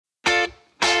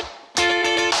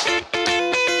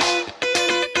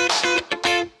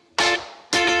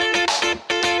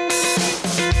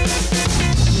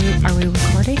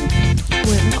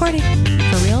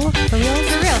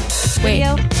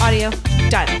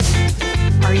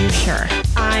Are you sure?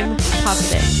 I'm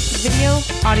positive. Video,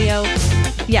 audio,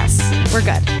 yes, we're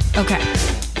good. Okay.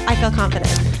 I feel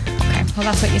confident. Okay. Well,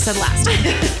 that's what you said last.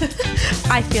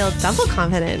 I feel double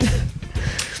confident.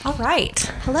 All right.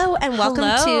 Hello and welcome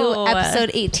Hello. to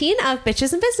episode 18 of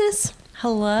Bitches in Business.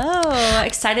 Hello.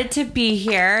 Excited to be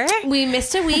here. We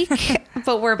missed a week,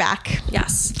 but we're back.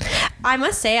 Yes. I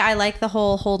must say I like the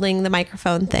whole holding the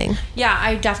microphone thing. Yeah,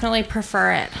 I definitely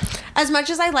prefer it. As much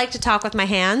as I like to talk with my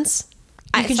hands,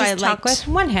 You can just talk with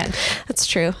one hand. That's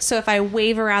true. So if I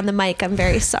wave around the mic, I'm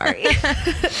very sorry.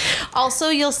 Also,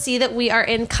 you'll see that we are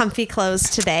in comfy clothes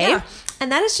today. Yeah. And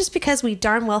that is just because we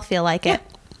darn well feel like it.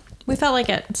 We felt like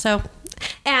it. So,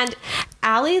 And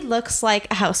Allie looks like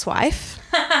a housewife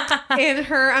in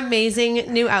her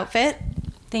amazing new outfit.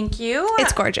 thank you.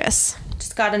 It's gorgeous.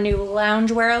 Just got a new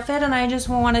loungewear outfit and I just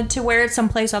wanted to wear it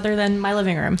someplace other than my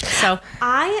living room. So,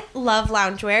 I love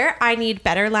loungewear. I need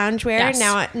better loungewear.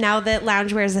 Yes. Now that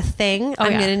loungewear is a thing,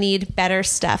 I'm going to need better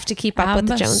stuff to keep up with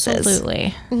the Joneses.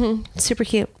 Absolutely. Super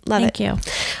cute. Love Thank it. you. All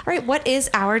right. What is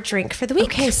our drink for the week?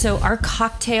 Okay, so our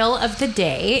cocktail of the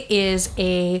day is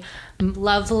a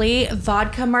lovely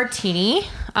vodka martini.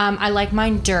 I like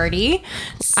mine dirty.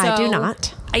 So, I do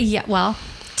not. Yeah, well,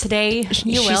 today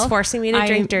you will. She's forcing me to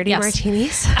drink dirty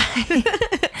martinis.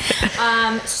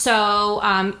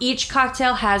 So each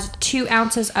cocktail has 2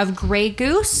 ounces of Grey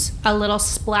Goose, a little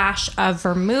splash of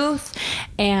vermouth,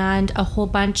 and a whole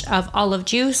bunch of olive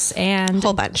juice and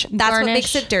Whole bunch. That's what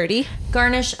makes it dirty.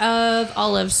 Garnish of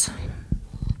olives.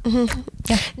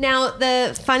 Now,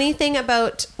 the funny thing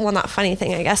about, well, not funny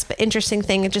thing, I guess, but interesting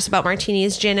thing just about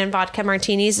martinis, gin and vodka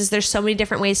martinis, is there's so many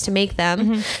different ways to make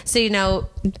them. So, you know,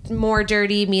 more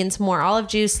dirty means more olive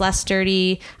juice, less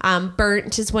dirty.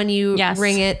 Burnt is when you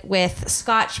ring it with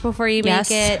scotch before you make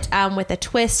it. With a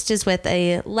twist is with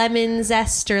a lemon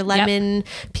zest or lemon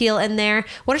peel in there.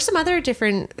 What are some other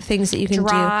different things that you can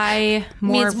Dry, do?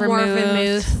 more Means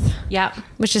vermouth. Yep.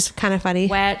 Which is kind of funny.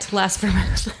 Wet, less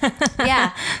vermouth.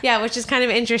 Yeah, which is kind of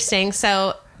interesting.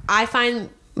 So I find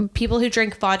people who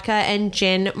drink vodka and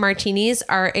gin martinis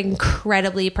are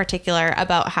incredibly particular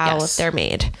about how they're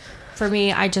made. For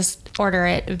me, I just order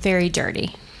it very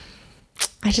dirty.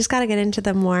 I just got to get into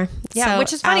them more. Yeah, so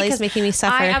which is funny because because making me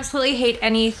suffer. I absolutely hate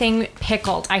anything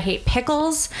pickled. I hate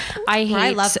pickles. I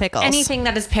love pickles. Anything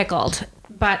that is pickled.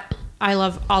 But I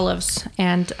love olives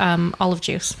and olive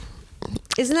juice.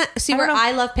 Isn't that see where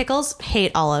I love pickles,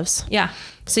 hate olives? Yeah.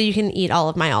 So you can eat all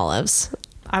of my olives.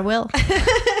 I will.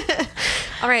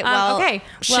 All right. Well, okay.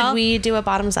 Should we do a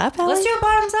bottoms up, Allie? Let's do a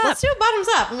bottoms up. Let's do a bottoms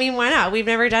up. I mean, why not? We've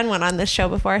never done one on this show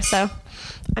before, so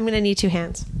I'm going to need 2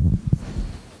 hands.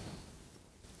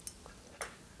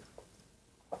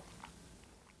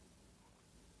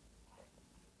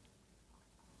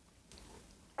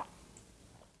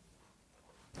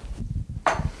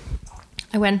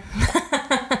 I win.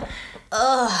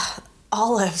 Ugh,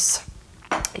 olives.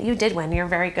 You did win. You're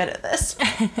very good at this.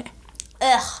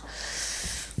 Ugh.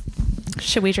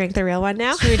 Should we drink the real one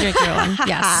now? Should we drink the real one?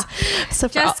 Yes. So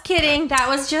Just kidding. That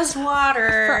was just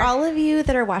water. for all of you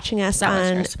that are watching us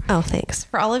was on thanks.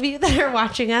 For all of you that are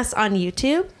watching us on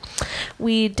YouTube,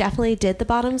 we definitely did the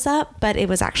bottoms up, but it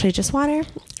was actually just water.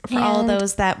 For all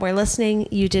those that were listening,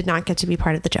 you did not get to be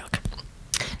part of the joke.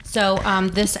 So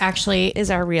this actually Is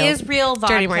real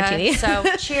vodka. dirty martini. So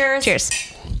cheers. Cheers.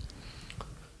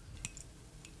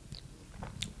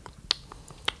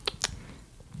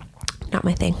 Not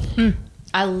my thing.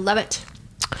 I love it.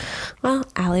 Well,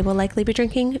 Allie will likely be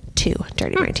drinking 2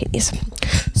 dirty martinis.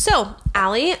 So,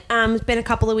 Allie, it's been a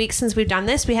couple of weeks since we've done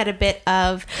this. We had a bit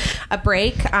of a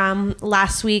break.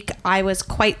 Last week, I was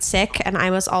quite sick, and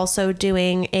I was also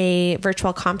doing a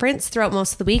virtual conference throughout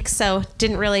most of the week, so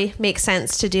didn't really make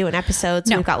sense to do an episode.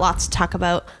 So we've got lots to talk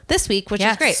about this week, which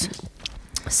is great.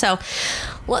 So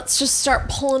let's just start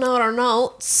pulling out our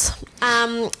notes.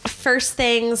 First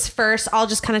things first, I'll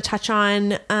just kind of touch on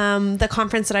the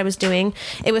conference that I was doing.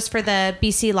 It was for the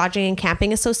BC Lodging and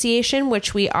Camping Association,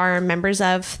 which we are members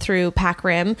of through Pac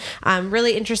Rim.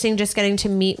 Really interesting just getting to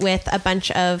meet with a bunch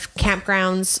of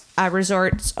campgrounds,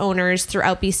 resorts owners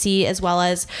throughout BC, as well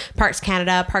as Parks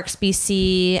Canada, Parks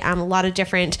BC, a lot of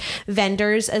different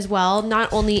vendors as well,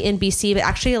 not only in BC, but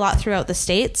actually a lot throughout the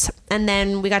States. And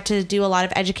then we got to do a lot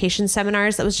of education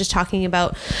seminars that was just talking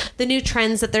about the new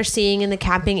trends that they're seeing in the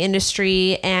camping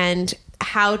industry and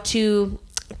how to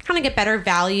kind of get better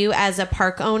value as a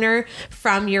park owner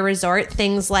from your resort.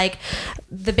 Things like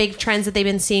the big trends that they've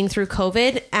been seeing through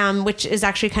COVID, which is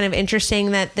actually kind of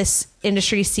interesting that this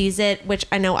industry sees it, which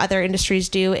I know other industries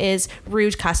do, is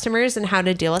rude customers and how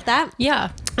to deal with that.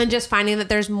 Yeah. And just finding that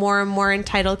there's more and more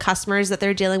entitled customers that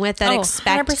they're dealing with that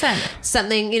expect 100%.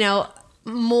 something, you know,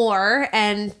 more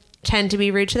and tend to be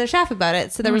rude to their chef about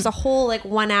it. So there was a whole like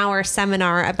 1 hour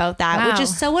seminar about that, which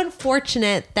is so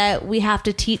unfortunate that we have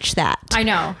to teach that. I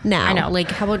know. Now. I know. Like,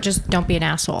 how about just don't be an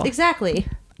asshole? Exactly.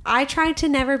 I try to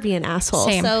never be an asshole.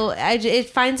 Same. So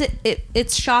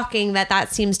it's shocking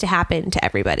that seems to happen to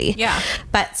everybody. Yeah.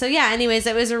 But so yeah, anyways,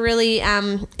 it was a really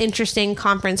interesting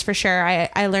conference for sure.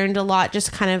 I learned a lot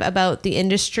just kind of about the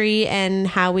industry and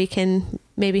how we can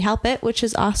maybe help it, which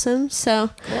is awesome.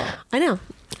 So cool. I know.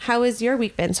 How has your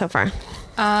week been so far?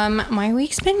 My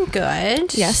week's been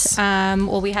good. Yes.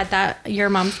 Well, we had your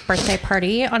mom's birthday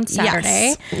party on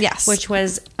Saturday. Yes. Which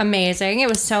was amazing. It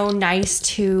was so nice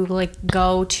to like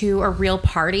go to a real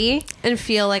party and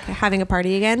feel like having a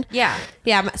party again. Yeah.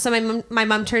 Yeah. So my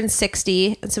mom turned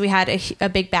 60, and so we had a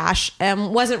big bash.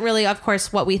 Wasn't really, of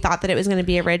course, what we thought that it was going to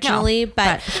be originally,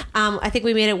 but I think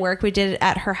we made it work. We did it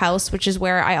at her house, which is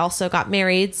where I also got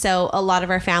married. So a lot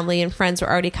of our family and friends were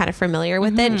already kind of familiar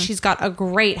with it. And she's got a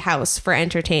great house for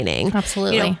entertaining.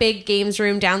 Absolutely. You know, big games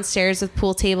room downstairs with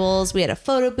pool tables. We had a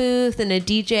photo booth and a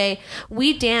DJ.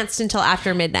 We danced until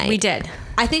after midnight. We did.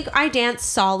 I think I danced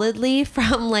solidly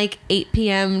from like 8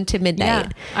 p.m. to midnight. Yeah,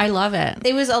 I love it.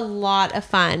 It was a lot of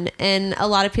fun. And a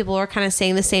lot of people were kind of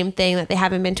saying the same thing, that they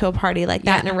haven't been to a party like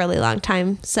that in a really long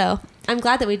time. So I'm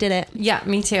glad that we did it. Yeah,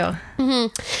 me too.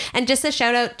 Mm-hmm. And just a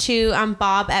shout out to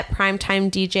Bob at Primetime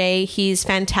DJ. He's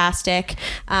fantastic.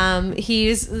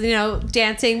 He's,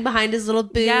 dancing behind his little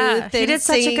booth. Yeah, he did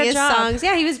such a good job. Songs.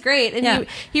 Yeah, he was great. And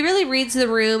he really reads the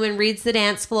room and reads the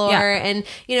dance floor. Yeah. And,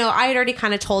 I had already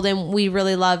kind of told him we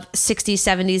really love 60s,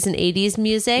 70s, and 80s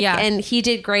music. Yeah. And he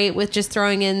did great with just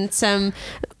throwing in some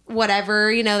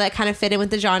whatever, that kind of fit in with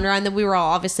the genre. And then we were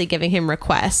all obviously giving him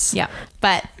requests. Yeah.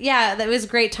 But yeah, that was a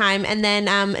great time. And then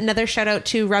another shout out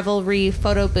to Revelry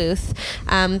Photo Booth.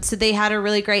 So they had a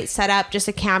really great setup, just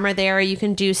a camera there. You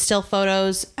can do still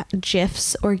photos,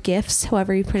 GIFs or GIFs,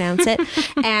 however you pronounce it,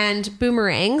 and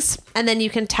boomerangs. And then you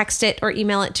can text it or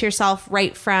email it to yourself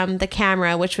right from the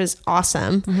camera, which was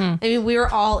awesome. Mm-hmm. I mean, we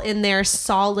were all in there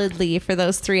solidly for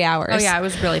those 3 hours. Oh yeah, it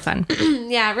was really fun.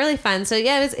 Yeah, really fun. So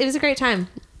yeah, it was a great time.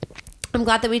 I'm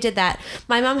glad that we did that.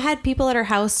 My mom had people at her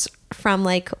house from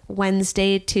like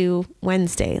Wednesday to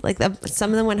Wednesday. Like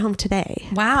some of them went home today.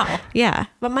 Wow. Yeah.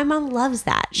 But my mom loves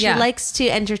that. She likes to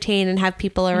entertain and have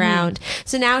people around. Mm-hmm.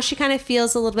 So now she kind of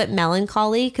feels a little bit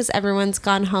melancholy because everyone's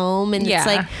gone home and it's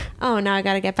like, oh, now I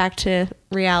got to get back to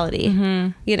reality,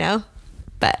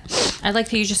 But I like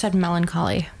that you just said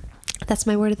melancholy. That's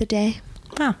my word of the day.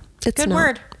 Oh, it's good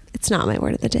word. It's not my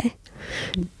word of the day.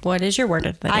 What is your word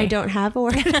of the day? I don't have a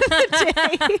word of the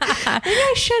day. Maybe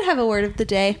I should have a word of the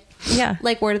day. Yeah.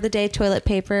 Like word of the day, toilet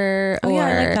paper, or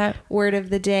I like that. Word of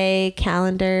the day,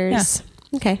 calendars. Yeah.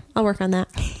 Okay, I'll work on that.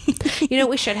 What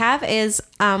we should have is,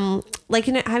 have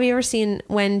you ever seen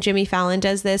when Jimmy Fallon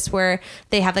does this, where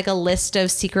they have like a list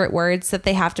of secret words that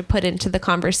they have to put into the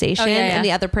conversation and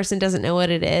the other person doesn't know what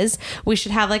it is? We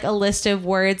should have like a list of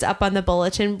words up on the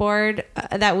bulletin board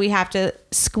that we have to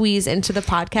squeeze into the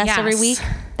podcast every week.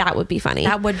 That would be funny.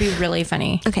 That would be really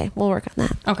funny. Okay, we'll work on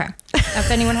that. Okay. If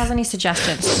anyone has any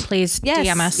suggestions, please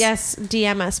DM us. Yes,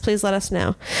 DM us. Please let us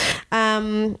know.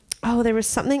 Oh, there was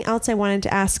something else I wanted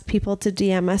to ask people to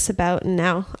DM us about, and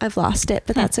now I've lost it,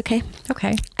 but that's okay.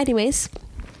 Okay. Anyways,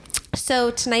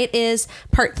 so tonight is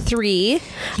part 3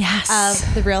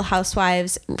 of the Real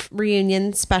Housewives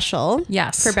reunion special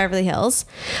for Beverly Hills.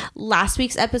 Last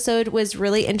week's episode was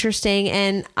really interesting,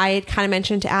 and I had kind of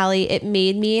mentioned to Allie, it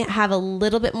made me have a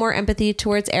little bit more empathy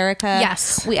towards Erica.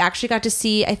 Yes. We actually got to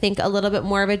see, I think, a little bit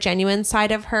more of a genuine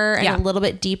side of her and a little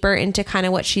bit deeper into kind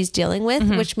of what she's dealing with,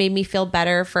 which made me feel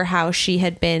better for how she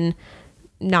had been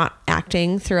not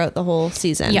acting throughout the whole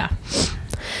season. Yeah.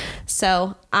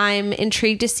 So I'm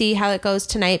intrigued to see how it goes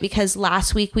tonight, because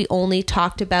last week we only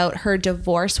talked about her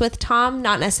divorce with Tom,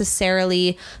 not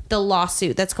necessarily the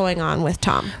lawsuit that's going on with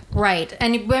Tom. Right.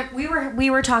 And we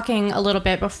were talking a little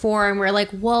bit before, and we're like,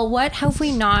 well, what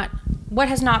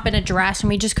has not been addressed? And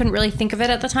we just couldn't really think of it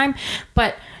at the time.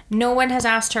 But no one has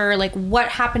asked her, like, what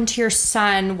happened to your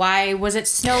son? Why was it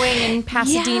snowing in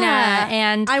Pasadena? Yeah.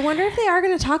 And I wonder if they are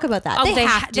going to talk about that. Oh, they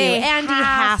have to. Andy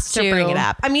has to bring it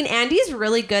up. I mean, Andy's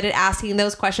really good at asking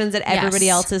those questions that everybody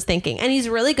else is thinking. And he's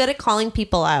really good at calling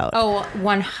people out. Oh,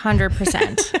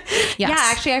 100%. Yes. Yeah,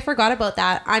 actually, I forgot about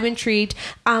that. I'm intrigued.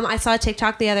 I saw a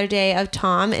TikTok the other day of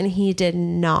Tom, and he did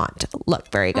not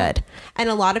look very good. And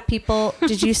a lot of people,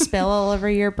 did you spill all over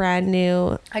your brand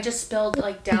new? I just spilled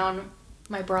down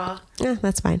my bra. Yeah,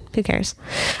 that's fine. Who cares?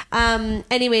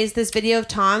 Anyways, this video of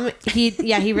Tom, he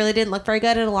really didn't look very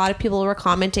good, and a lot of people were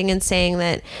commenting and saying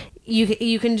that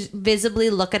you can visibly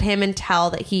look at him and tell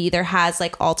that he either has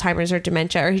like Alzheimer's or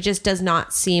dementia, or he just does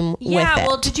not seem with it. Yeah,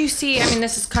 well, did you see, I mean,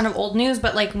 this is kind of old news,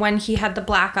 but like when he had the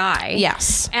black eye.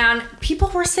 Yes. And people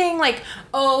were saying like,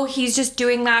 oh, he's just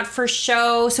doing that for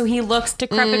show so he looks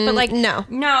decrepit. But like,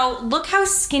 no, look how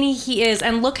skinny he is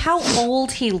and look how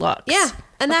old he looks. Yeah.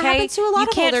 And that happens to a lot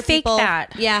of older people.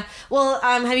 That. Yeah. Well,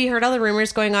 have you heard all the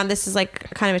rumors going on? This is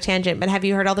like kind of a tangent, but have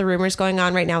you heard all the rumors going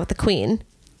on right now with the Queen?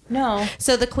 No.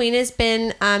 So the Queen has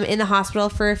been in the hospital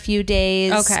for a few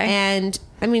days. Okay. And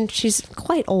I mean, she's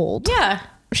quite old. Yeah.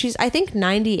 She's, I think,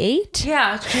 98.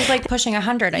 Yeah. She's like pushing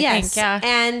 100, I think. Yeah.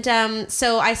 And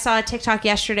so I saw a TikTok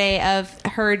yesterday of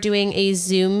her doing a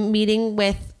Zoom meeting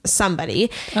with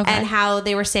somebody, and how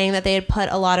they were saying that they had put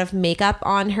a lot of makeup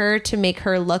on her to make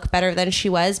her look better than she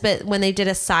was, but when they did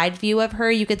a side view of her,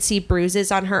 you could see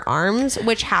bruises on her arms,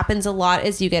 which happens a lot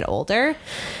as you get older.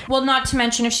 Well, not to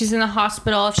mention if she's in the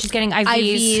hospital, if she's getting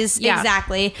IVs. Yeah.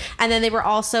 Exactly. And then they were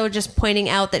also just pointing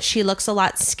out that she looks a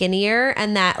lot skinnier,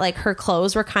 and that like her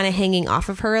clothes were kind of hanging off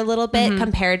of her a little bit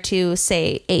compared to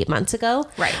say 8 months ago.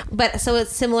 Right. But so it's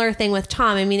a similar thing with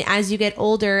Tom. I mean, as you get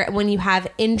older, when you have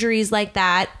injuries like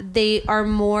that, they are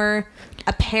more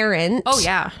apparent. Oh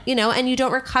yeah. You know, and you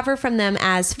don't recover from them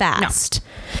as fast. No.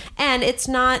 And it's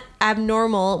not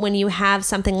abnormal when you have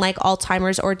something like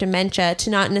Alzheimer's or dementia to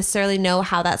not necessarily know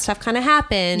how that stuff kind of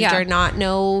happened, or not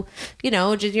know, you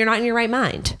know, just, you're not in your right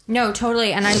mind. No,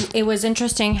 totally. And it was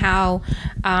interesting how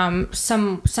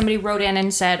somebody wrote in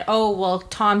and said, oh, well,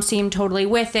 Tom seemed totally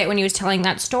with it when he was telling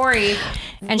that story.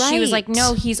 And she was like,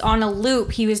 no, he's on a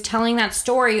loop. He was telling that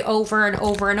story over and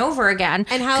over and over again.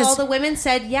 And how all the women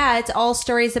said, yeah, it's all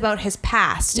stories about his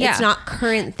past. Yeah. It's not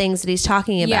current things that he's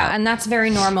talking about. Yeah, and that's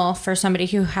very normal for somebody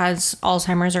who has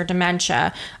Alzheimer's or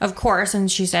dementia, of course.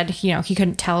 And she said, you know, he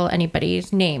couldn't tell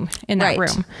anybody's name in that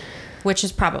room, which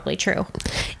is probably true.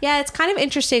 Yeah, it's kind of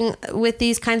interesting with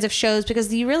these kinds of shows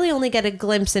because you really only get a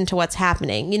glimpse into what's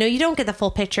happening. You know, you don't get the full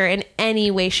picture in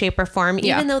any way, shape, or form,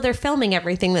 even though they're filming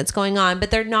everything that's going on, but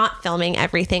they're not filming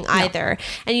everything either.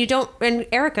 And you don't, and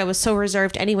Erica was so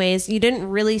reserved anyways, you didn't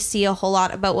really see a whole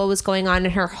lot about what was going on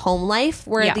in her home life,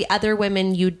 where the other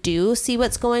women, you do see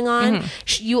what's going on.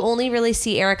 You only really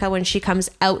see Erica when she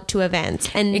comes out to events,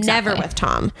 and never with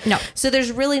Tom. No. So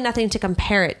there's really nothing to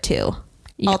compare it to.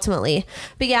 Ultimately.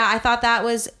 But yeah, I thought that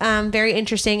was very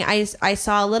interesting. I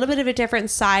saw a little bit of a different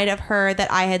side of her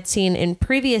that I had seen in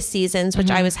previous seasons,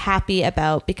 which I was happy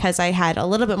about because I had a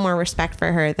little bit more respect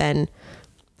for her than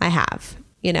I have,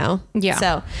 you know? Yeah.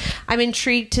 So I'm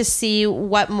intrigued to see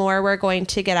what more we're going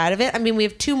to get out of it. I mean, we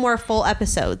have 2 more full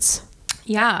episodes.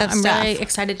 Yeah, I'm really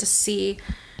excited to see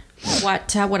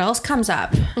what else comes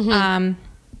up.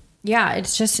 Yeah,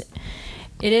 it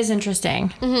is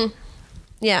interesting.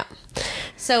 Yeah.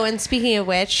 So, and speaking of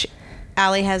which,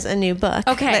 Allie has a new book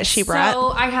that she brought. So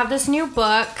I have this new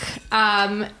book.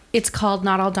 It's called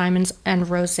Not All Diamonds and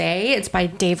Rosé. It's by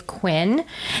Dave Quinn.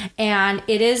 And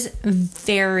it is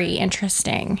very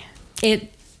interesting.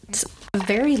 It's a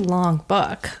very long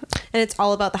book. And it's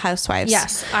all about the housewives.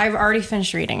 Yes. I've already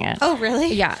finished reading it. Oh,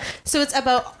 really? Yeah. So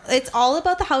it's all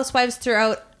about the housewives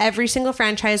throughout every single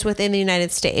franchise within the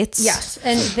United States. Yes.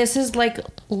 And this is like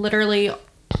literally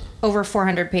over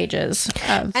 400 pages.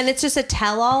 And it's just a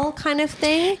tell-all kind of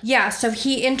thing? Yeah. So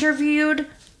he interviewed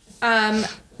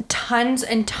tons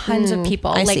and tons of people.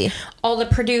 I see. All the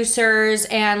producers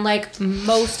and like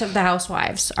most of the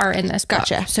housewives are in this book.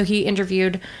 Gotcha. So he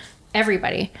interviewed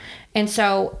everybody. And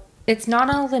so it's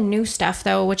not all the new stuff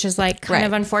though, which is like kind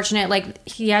of unfortunate. Like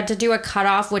he had to do a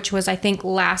cutoff, which was I think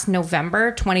last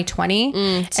November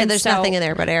 2020. So there's nothing in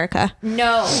there about Erica.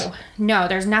 No,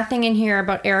 there's nothing in here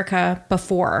about Erica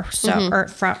before. So or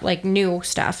from like new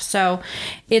stuff. So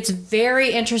it's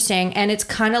very interesting, and it's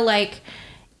kind of like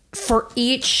for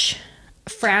each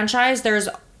franchise, there's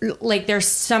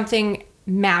something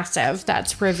massive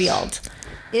that's revealed.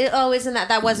 Isn't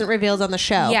that wasn't revealed on the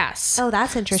show? Yes. Oh,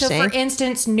 that's interesting. So, for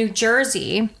instance, New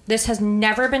Jersey, this has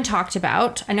never been talked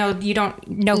about. I know you don't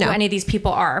know who any of these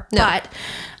people are, but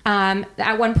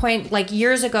at one point, like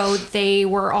years ago, they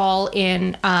were all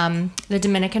in the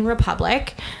Dominican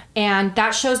Republic, and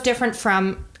that show's different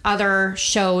from other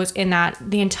shows in that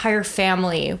the entire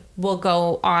family will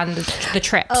go on the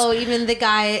trips. Oh, even the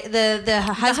guy, the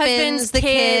husbands, the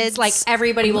kids, like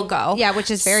everybody will go. Yeah, which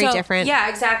is very different. Yeah,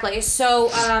 exactly.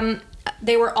 So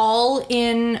they were all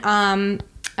in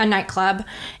a nightclub,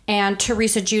 and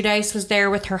Teresa Giudice was there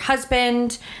with her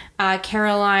husband,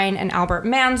 Caroline and Albert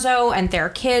Manzo, and their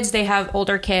kids. They have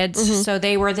older kids, so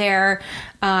they were there.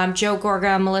 Joe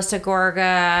Gorga, Melissa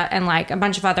Gorga, and like a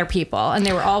bunch of other people, and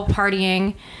they were all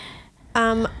partying.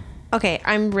 Okay,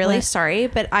 I'm really sorry,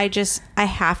 but I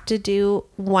have to do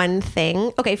one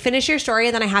thing. Okay, finish your story,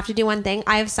 and then I have to do one thing.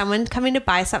 I have someone coming to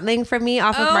buy something from me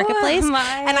off of Marketplace, and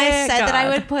I said that I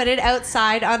would put it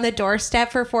outside on the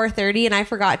doorstep for 4:30, and I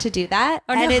forgot to do that.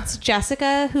 Oh, no. And it's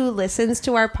Jessica who listens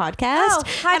to our podcast. Oh,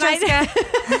 hi, Jessica.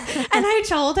 And I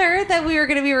told her that we were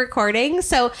going to be recording,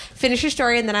 so finish your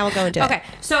story, and then I will go and do it. Okay,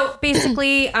 so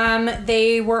basically,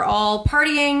 they were all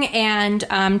partying,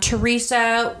 and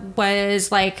Teresa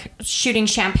was like shooting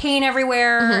champagne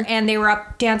everywhere, and they were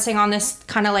up dancing on this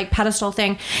kind of like pedestal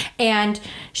thing, and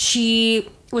she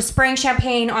was spraying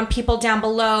champagne on people down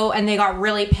below, and they got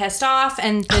really pissed off,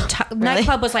 and the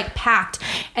nightclub was like packed,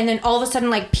 and then all of a sudden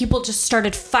like people just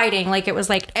started fighting. Like it was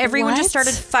like everyone just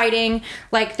started fighting.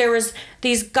 Like there was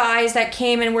these guys that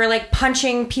came and were like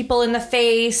punching people in the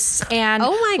face, and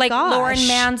Lauren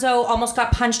Manzo almost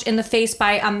got punched in the face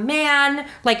by a man.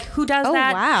 Like who does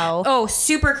that? Wow. Oh,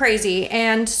 super crazy.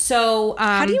 And so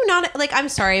how do you not, like, I'm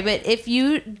sorry, but if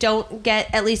you don't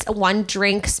get at least one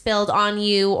drink spilled on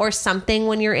you or something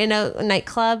when you're in a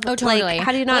nightclub, totally. Like,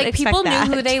 how do you not expect people that?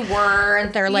 knew who they were,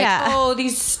 and they're like, oh,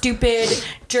 these stupid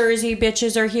Jersey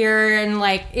bitches are here, and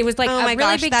like it was like a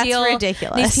really big deal. That's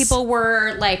ridiculous. These people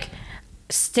were like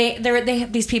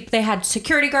they had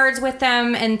security guards with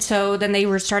them, and so then they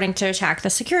were starting to attack the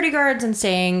security guards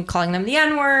and calling them the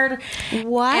N-word.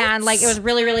 What? And like it was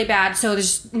really, really bad. So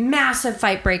this massive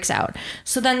fight breaks out.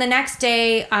 So then the next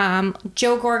day,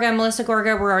 Joe Gorga and Melissa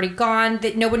Gorga were already gone.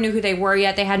 No one knew who they were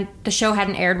yet. The show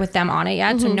hadn't aired with them on it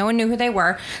yet, so no one knew who they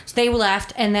were. So they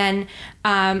left, and then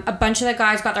a bunch of the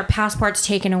guys got their passports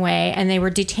taken away, and they were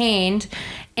detained.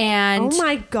 And oh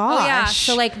my gosh! Oh yeah.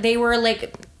 So like they were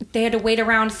like. They had to wait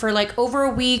around for like over a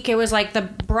week. It was like the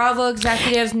Bravo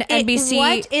executives, NBC.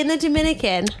 What? In the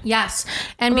Dominican? Yes.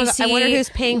 NBC. I wonder who's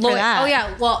paying for that. Oh,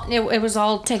 yeah. Well, it was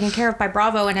all taken care of by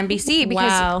Bravo and NBC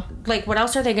because, like, what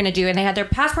else are they going to do? And they had their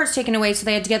passports taken away, so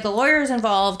they had to get the lawyers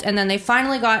involved. And then they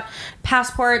finally got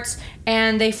passports,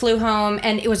 and they flew home,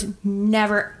 and it was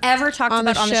never, ever talked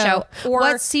about on the show. Or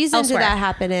what season elsewhere. did that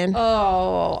happen in?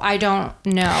 Oh, I don't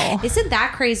know. Isn't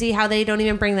that crazy how they don't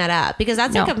even bring that up? Because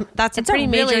that's a pretty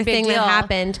major thing that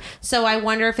happened. So I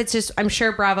wonder if it's just, I'm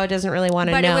sure Bravo doesn't really want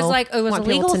to know. But it was a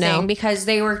legal thing because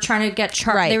they were trying to get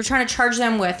charged. They were trying to charge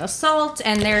them with assault,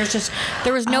 and there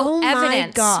was no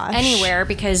evidence anywhere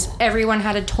because everyone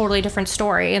had a totally different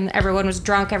story, and everyone was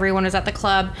drunk, everyone was at the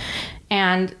club,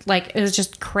 and like it was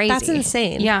just crazy. That's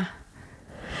insane. Yeah.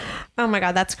 Oh my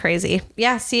God, that's crazy.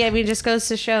 Yeah, see, I mean, it just goes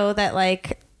to show that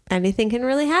like anything can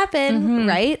really happen,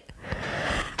 right?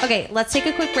 Okay, let's take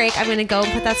a quick break. I'm going to go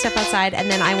and put that stuff outside,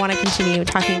 and then I want to continue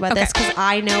talking about this because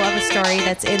I know of a story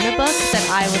that's in the book that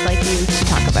I would like you to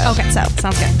talk about. Okay, so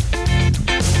sounds good.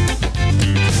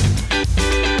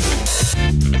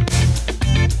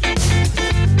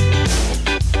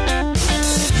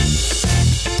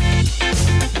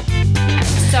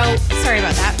 So sorry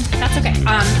about that. That's okay.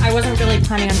 I wasn't really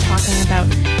planning on talking about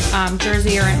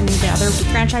Jersey or any of the other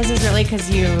franchises really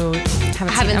because you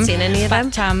haven't seen any of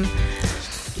them.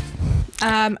 Okay,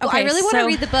 I really want to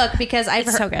read the book because I've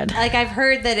so good. I've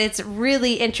heard that it's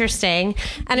really interesting,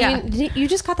 and I mean, you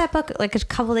just got that book like a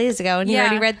couple days ago, and you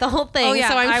already read the whole thing. Oh yeah,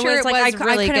 so I'm sure it was really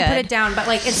good. I couldn't put it down, but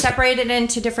like it's separated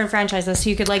into different franchises, so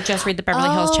you could like just read the Beverly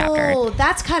Hills chapter. Oh,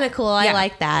 that's kind of cool. I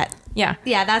like that. Yeah,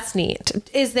 that's neat.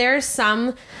 Is there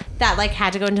some that like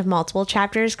had to go into multiple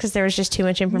chapters because there was just too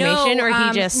much information, or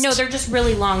he just no, they're just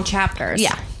really long chapters.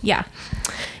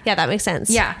 Yeah, that makes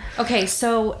sense. Yeah. Okay,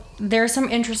 so there's some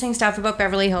interesting stuff about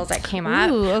Beverly Hills that came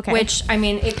up, which I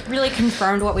mean, it really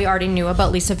confirmed what we already knew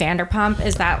about Lisa Vanderpump.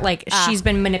 Is that like she's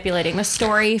been manipulating the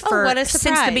story since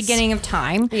the beginning of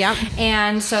time. Yeah,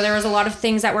 and so there was a lot of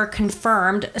things that were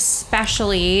confirmed,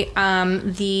 especially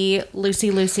the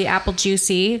Lucy Apple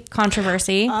Juicy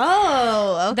controversy.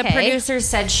 Oh, okay. The producers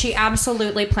said she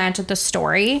absolutely planted the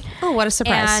story. Oh, what a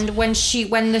surprise! And when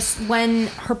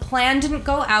her plan didn't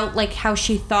go out like how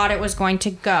she thought it was going to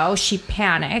go, she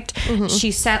panicked.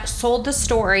 She sold the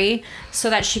story so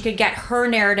that she could get her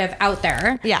narrative out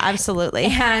there. Yeah, absolutely.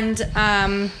 And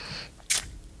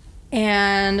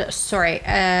sorry,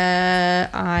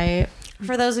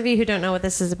 for those of you who don't know what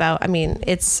this is about, I mean,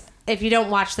 it's, if you don't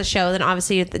watch the show, then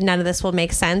obviously none of this will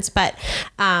make sense. But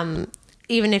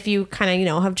even if you kind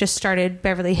of, have just started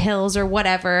Beverly Hills or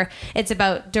whatever, it's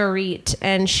about Dorit,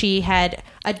 and she had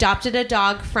adopted a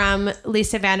dog from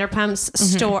Lisa Vanderpump's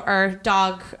store or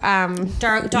dog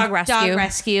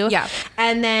rescue. Yeah.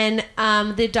 And then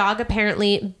the dog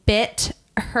apparently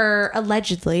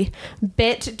allegedly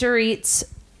bit Dorit's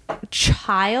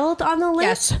child on the lip.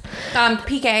 Yes.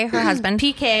 PK, her husband.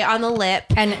 PK on the lip.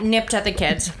 And nipped at the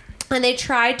kids. And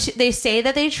they say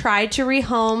that they tried to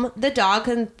rehome the dog,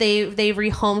 and they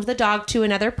rehomed the dog to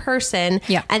another person.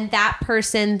 Yeah. And that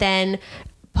person then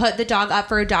put the dog up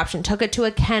for adoption, took it to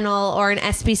a kennel or an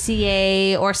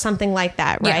SPCA or something like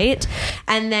that, right? Yeah.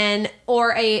 And then,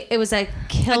 it was a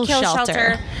kill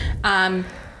shelter.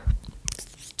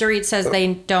 Dorit says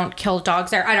they don't kill dogs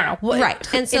there. I don't know.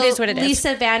 Right. And so it is what it is.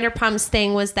 Lisa Vanderpump's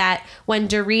thing was that when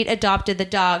Dorit adopted the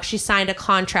dog, she signed a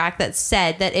contract that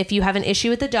said that if you have an issue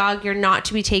with the dog, you're not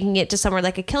to be taking it to somewhere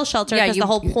like a kill shelter, because the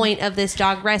whole point of this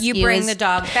dog rescue you bring the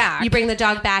dog back. You bring the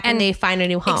dog back and they find a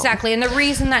new home. Exactly. And the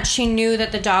reason that she knew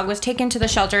that the dog was taken to the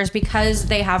shelter is because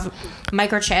they have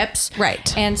microchips.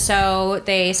 Right. And so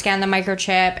they scanned the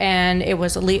microchip, and it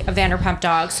was a Vanderpump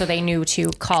dog, so they knew to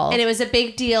call. And it was a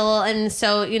big deal. And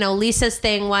so, Lisa's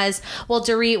thing was, well,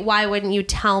 Dorit, why wouldn't you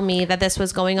tell me that this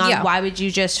was going on? Yeah. Why would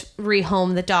you just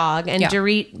rehome the dog? And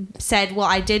Dorit said, well,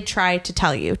 I did try to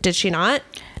tell you. Did she not?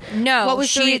 No. What was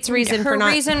Dorit's reason for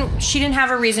not? She didn't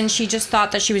have a reason. She just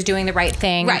thought that she was doing the right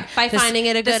thing. Right. By finding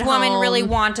it a good home. This woman really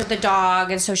wanted the dog,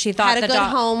 and so she thought had a good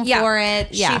home for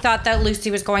it. Yeah. She thought that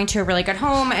Lucy was going to a really good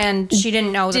home, and she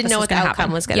didn't know what the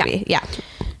outcome was going to be. Yeah.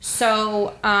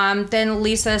 So then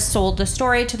Lisa sold the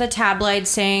story to the tabloid,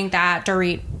 saying that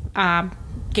Dorit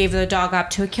gave the dog up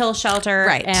to a kill shelter,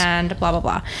 right, and blah blah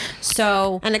blah.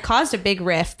 So, and it caused a big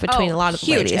rift between a lot of the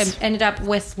ladies. It ended up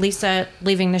with Lisa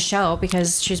leaving the show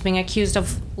because she's being accused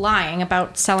of lying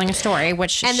about selling a story,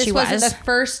 which she was. And this wasn't the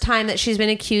first time that she's been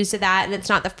accused of that, and it's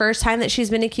not the first time that she's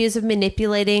been accused of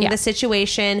manipulating the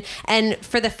situation. And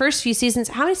for the first few seasons,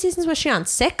 how many seasons was she on?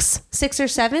 6 or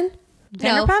 7?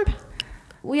 Vanderpump?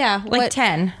 No. Yeah, like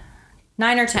 10,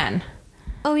 9 or 10.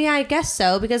 Oh, yeah, I guess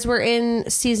so, because we're in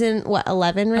season,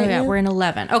 11 right now? Yeah, we're in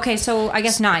 11. Okay, so I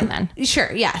guess 9 then.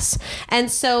 Sure, yes. And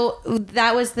so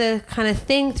that was the kind of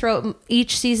thing throughout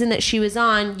each season that she was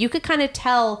on. You could kind of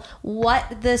tell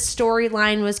what the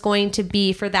storyline was going to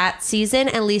be for that season,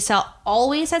 and Lisa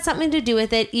always had something to do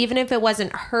with it, even if it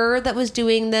wasn't her that was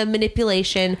doing the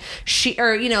manipulation,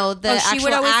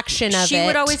 actual action of it. She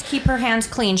would always keep her hands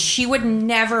clean. She would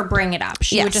never bring it up.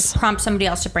 She would just prompt somebody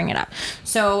else to bring it up.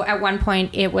 So at one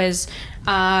point it was,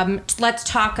 let's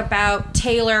talk about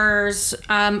Taylor's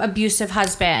abusive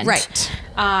husband.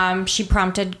 Right. She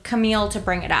prompted Camille to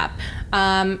bring it up.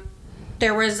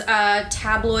 There was a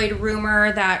tabloid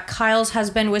rumor that Kyle's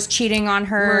husband was cheating on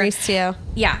her. Mauricio.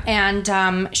 Yeah,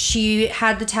 and she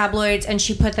had the tabloids and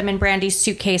she put them in Brandy's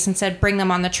suitcase and said, bring them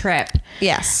on the trip.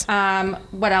 Yes.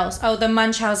 What else? Oh, the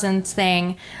Munchausen's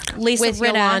thing. Lisa with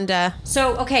Rinna. Yolanda.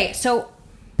 So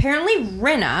apparently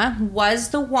Rinna was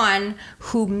the one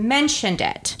who mentioned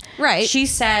it. Right. She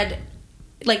said,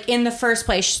 like, in the first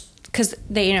place, because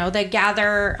they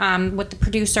gather with the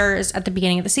producers at the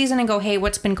beginning of the season and go, hey,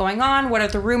 what's been going on? What are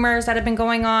the rumors that have been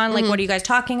going on? Like, what are you guys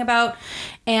talking about?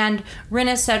 And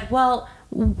Rinna said, well,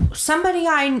 somebody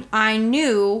I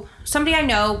know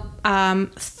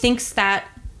thinks that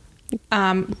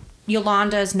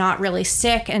Yolanda is not really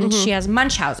sick and she has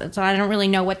Munchausen, so I don't really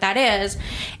know what that is.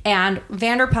 And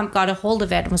Vanderpump got a hold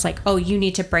of it and was like, oh, you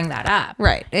need to bring that up.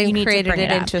 Right. And created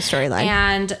it into a storyline.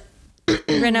 And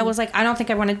Rinna was like, I don't think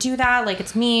I want to do that. Like,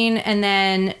 it's mean. And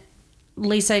then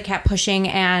Lisa kept pushing,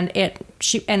 and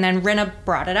then Rinna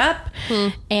brought it up.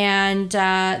 And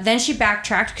then she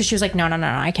backtracked because she was like, no,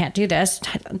 I can't do this.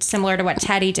 Similar to what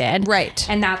Teddy did. Right.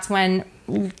 And that's when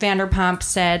Vanderpump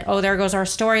said, oh, there goes our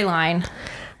storyline.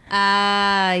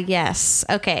 Yes.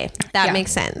 Okay. That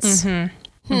makes sense.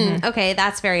 Okay,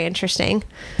 that's very interesting.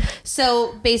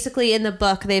 So basically in the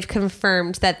book, they've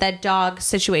confirmed that dog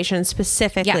situation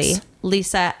specifically,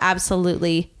 Lisa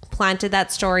absolutely planted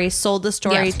that story, sold the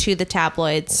story to the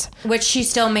tabloids. Which she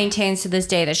still maintains to this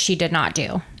day that she did not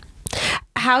do.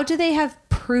 How do they have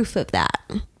proof of that?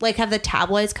 Like, have the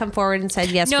tabloids come forward and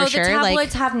said yes, for sure? No, the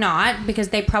tabloids have not, because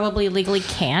they probably legally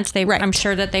can't. I'm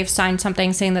sure that they've signed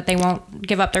something saying that they won't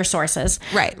give up their sources.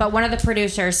 Right. But one of the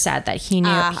producers said that he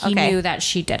knew that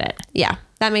she did it. Yeah,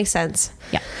 that makes sense.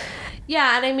 Yeah.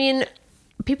 Yeah, and I mean,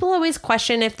 people always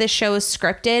question if this show is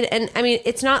scripted, and I mean,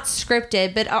 it's not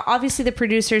scripted, but obviously the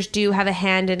producers do have a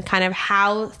hand in kind of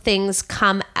how things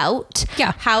come out,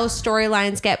 how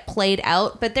storylines get played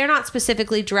out, but they're not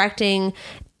specifically directing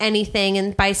anything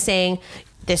and by saying,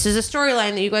 this is a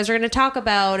storyline that you guys are going to talk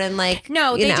about, and like,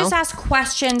 no, they just ask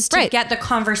questions to get the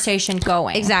conversation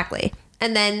going. Exactly.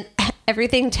 And then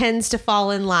everything tends to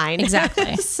fall in line.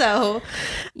 Exactly. So,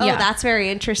 that's very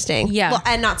interesting. Yeah. Well,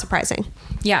 and not surprising.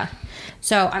 Yeah.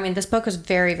 So, I mean, this book was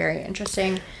very, very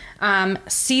interesting.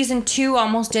 Season 2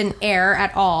 almost didn't air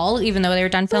at all, even though they were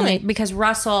done filming, because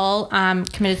Russell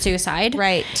committed suicide.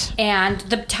 Right. And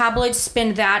the tabloids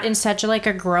spin that in such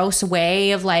a gross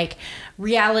way of like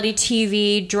reality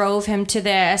TV drove him to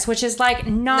this, which is like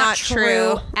not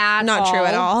true at all. Not true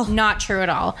at all. Not true at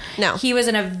all. No. He was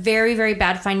in a very, very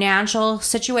bad financial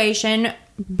situation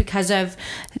because of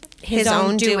his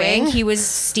own doing. He was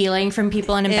stealing from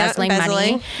people and embezzling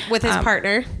money with his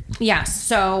partner. Yes.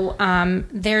 So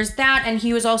there's that. And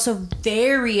he was also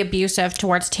very abusive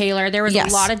towards Taylor. There was a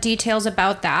lot of details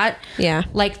about that. Yeah.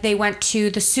 Like they went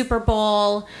to the Super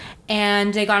Bowl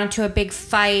and they got into a big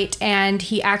fight and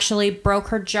he actually broke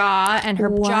her jaw and her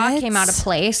jaw came out of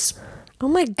place. Oh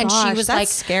my gosh, and she was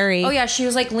that's scary. Oh yeah, she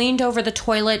was like leaned over the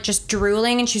toilet just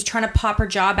drooling and she was trying to pop her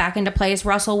jaw back into place.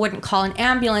 Russell wouldn't call an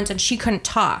ambulance and she couldn't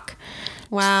talk.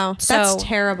 Wow, that's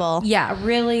terrible. Yeah,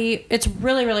 really, it's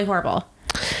really, really horrible.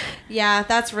 Yeah,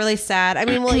 that's really sad. I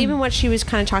mean, well, even what she was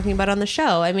kind of talking about on the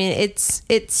show, I mean, it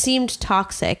seemed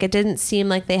toxic. It didn't seem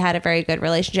like they had a very good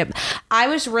relationship. I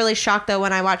was really shocked, though,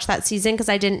 when I watched that season because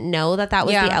I didn't know that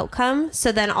was the outcome.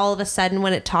 So then all of a sudden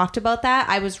when it talked about that,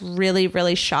 I was really,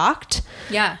 really shocked.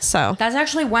 Yeah. So that's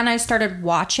actually when I started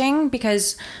watching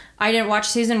because I didn't watch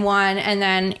season 1 and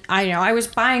then I was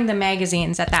buying the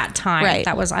magazines at that time. Right.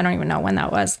 That was, I don't even know when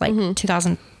that was, like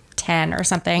 2010 or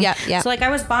something. Yeah. So like I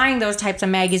was buying those types of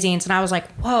magazines and I was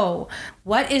like, whoa,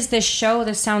 what is this show?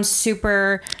 This sounds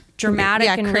super dramatic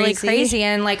and really crazy.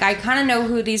 And like I kind of know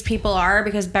who these people are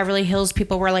because Beverly Hills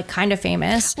people were like kind of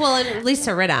famous. Well, and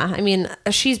Lisa Rinna, I mean,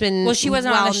 she's been... Well, she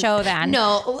wasn't on the show then.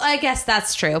 No, I guess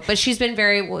that's true. But she's been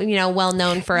very, well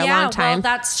known for a long time.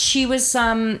 Well, she was...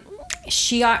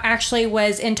 She actually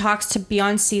was in talks to be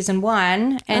on season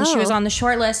 1 and she was on the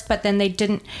short list, but then they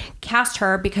didn't cast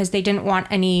her because they didn't want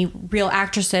any real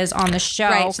actresses on the show.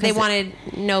 Right. So they wanted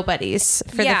nobodies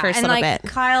for the first little bit.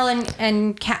 Kyle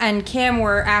and Kim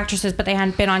were actresses, but they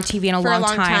hadn't been on TV in a long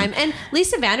time. And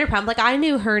Lisa Vanderpump, like I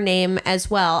knew her name as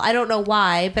well. I don't know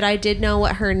why, but I did know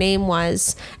what her name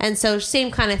was. And so same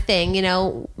kind of thing,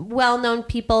 well-known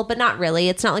people, but not really.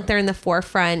 It's not like they're in the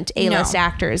forefront A-list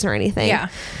actors or anything. Yeah.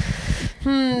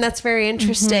 That's very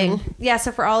interesting. Yeah,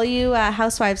 so for all you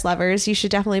Housewives lovers, you should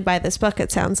definitely buy this book,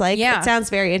 it sounds like. Yeah. It sounds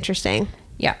very interesting.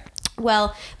 Yeah.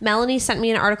 Well, Melanie sent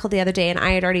me an article the other day, and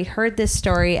I had already heard this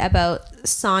story about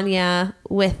Sonia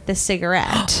with the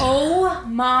cigarette. Oh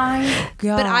my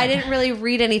God. But I didn't really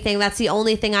read anything. That's the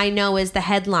only thing I know is the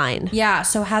headline. Yeah,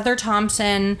 so Heather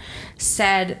Thompson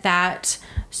said that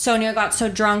Sonia got so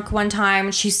drunk one time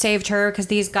and she saved her because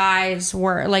these guys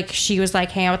were like, she was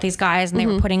like hanging out with these guys and they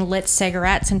were putting lit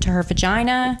cigarettes into her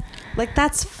vagina. Like,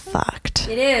 that's fucked.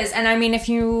 It is. And I mean, if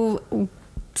you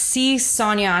see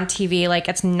Sonia on TV, like,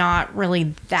 it's not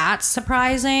really that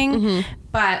surprising,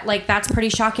 but like, that's pretty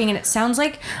shocking. And it sounds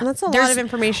like that's a lot of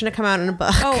information to come out in a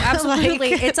book. Oh,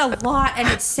 absolutely. It's a lot. And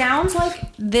it sounds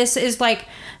like this is like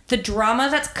the drama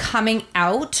that's coming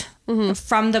out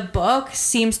from the book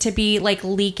seems to be like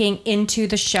leaking into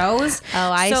the shows.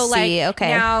 Oh, I see. Like,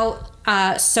 okay.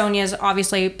 Now Sonia's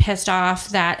obviously pissed off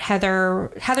that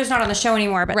Heather's not on the show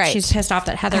anymore, but she's pissed off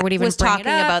that Heather would even was bring talking it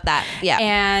up. About that. Yeah.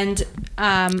 And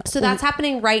so that's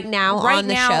happening right now on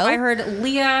the show. I heard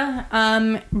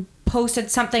Leah posted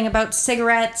something about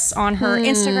cigarettes on her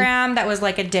Instagram that was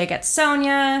like a dig at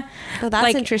Sonia. Oh,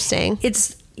 that's interesting.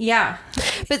 Yeah.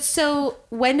 But so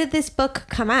when did this book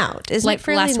come out? Is like it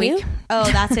fairly last new? week? Oh,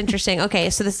 that's interesting. Okay,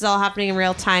 so this is all happening in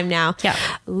real time now. Yeah.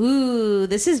 Ooh,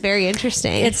 this is very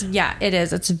interesting. It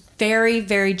is. It's very,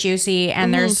 very juicy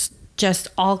and there's just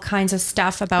all kinds of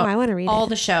stuff about I want to read all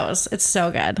the shows. It's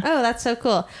so good. Oh, that's so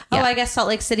cool. Yeah. Oh, I guess Salt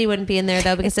Lake City wouldn't be in there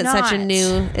though because it's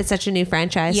such a new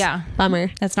franchise. Yeah.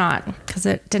 Bummer. It's not because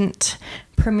it didn't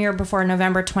premiere before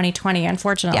November 2020,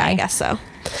 unfortunately. Yeah, I guess so.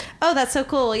 Oh, that's so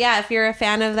cool. Yeah, if you're a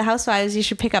fan of the Housewives, you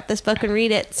should pick up this book and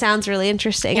read it. Sounds really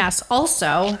interesting. Yes.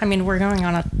 Also, I mean, we're going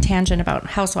on a tangent about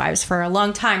Housewives for a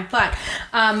long time, but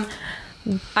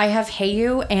I have Hey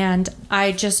You, and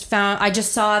I just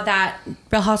saw that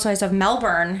Real Housewives of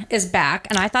Melbourne is back,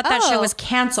 and I thought that show was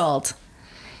canceled.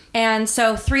 And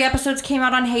so 3 episodes came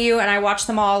out on Hey You, and I watched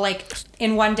them all like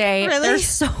in one day. Really? They're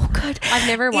so good. I've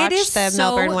never watched the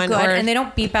Melbourne one. Good, and they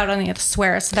don't beep out any of the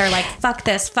swears. So they're like, fuck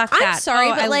this, fuck that. I'm sorry,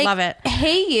 but I like, love it.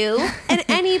 Hey You, and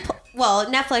well,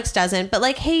 Netflix doesn't, but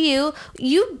like Hey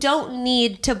You don't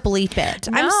need to bleep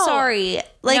it. No. I'm sorry.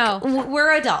 Like,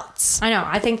 we're adults. I know.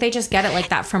 I think they just get it like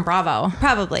that from Bravo.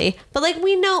 Probably. But like,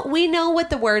 we know what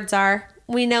the words are.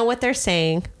 We know what they're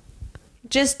saying.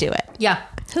 Just do it. Yeah.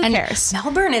 Who cares?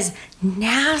 Melbourne is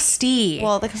nasty.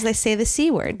 Well, because they say the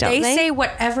C word, don't they? They say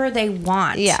whatever they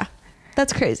want. Yeah.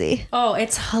 That's crazy. Oh,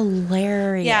 it's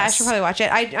hilarious. Yeah, I should probably watch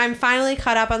it. I'm finally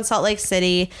caught up on Salt Lake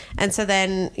City. And so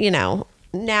then, you know,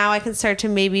 now I can start to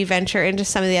maybe venture into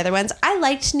some of the other ones. I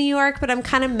liked New York, but I'm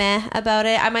kind of meh about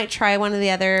it. I might try one of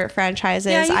the other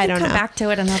franchises. Yeah, I don't know. Come back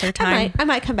to it another time. I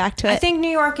might come back to it. I think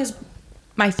New York is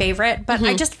my favorite, but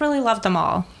I just really love them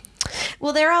all.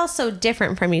 Well, they're all so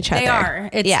different from each other. They are.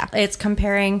 It's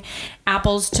comparing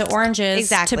apples to oranges,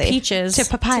 to peaches, to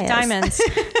papayas, to diamonds,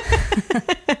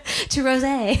 to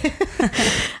rosé.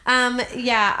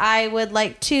 Yeah, I would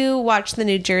like to watch the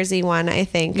New Jersey one, I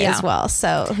think, as well.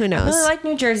 So who knows? I really like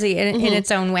New Jersey in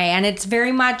its own way. And it's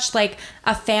very much like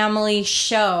a family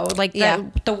show. Like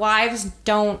the wives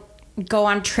don't go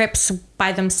on trips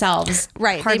by themselves,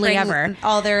 right? Hardly ever.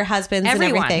 All their husbands and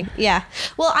everything. Yeah.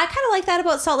 Well, I kind of like that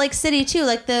about Salt Lake City too.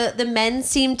 Like the men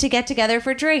seem to get together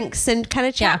for drinks and kind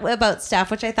of chat about stuff,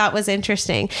 which I thought was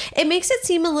interesting. It makes it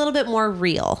seem a little bit more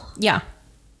real. Yeah.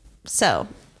 So,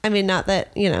 I mean, not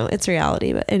that, you know, it's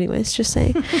reality, but anyways, just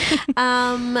saying.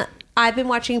 I've been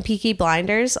watching Peaky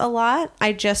Blinders a lot.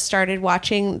 I just started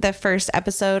watching the first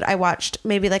episode. I watched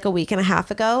maybe like a week and a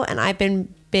half ago, and I've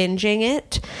been binging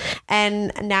it.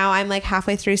 And now I'm like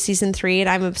halfway through season 3 and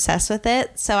I'm obsessed with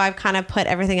it. So I've kind of put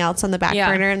everything else on the back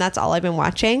burner, and that's all I've been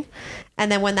watching.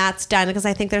 And then when that's done, because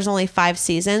I think there's only 5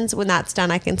 seasons, when that's done,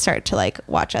 I can start to like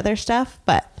watch other stuff.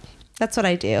 But that's what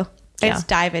I do. I just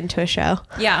dive into a show.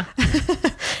 Yeah.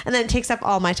 And then it takes up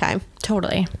all my time.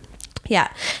 Totally.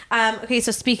 Yeah. Okay.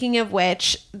 So speaking of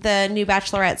which, the new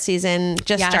Bachelorette season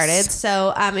just started.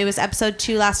 So it was episode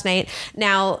 2 last night.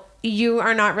 Now, you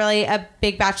are not really a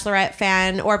big Bachelorette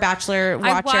fan or Bachelor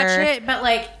watcher. I watch it, but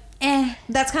like,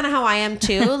 That's kind of how I am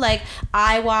too. Like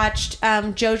I watched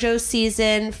JoJo's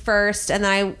season first, and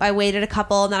then I waited a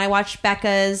couple, and then I watched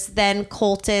Becca's, then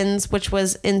Colton's, which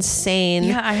was insane.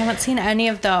 Yeah, I haven't seen any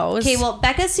of those. Okay, well,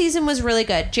 Becca's season was really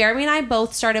good. Jeremy and I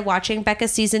both started watching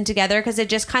Becca's season together because it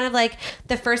just kind of like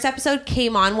the first episode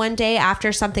came on one day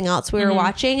after something else we were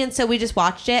watching, and so we just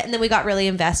watched it, and then we got really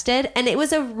invested, and it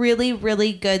was a really,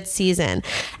 really good season.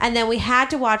 And then we had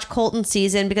to watch Colton's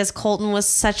season because Colton was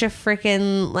such a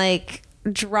freaking like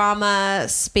drama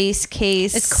space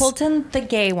case. Is Colton the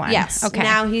gay one? Yes. Okay.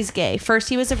 Now he's gay. First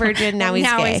he was a virgin. Now he's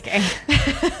gay. He's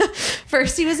gay.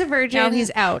 First he was a virgin. Now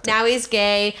he's out. Now he's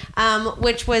gay.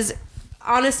 Which was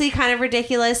honestly kind of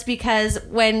ridiculous because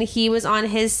when he was on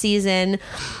his season,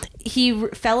 he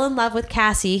fell in love with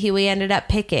Cassie, who he ended up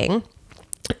picking.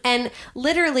 And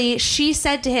literally she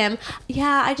said to him,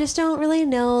 yeah, I just don't really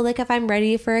know like if I'm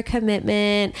ready for a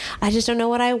commitment. I just don't know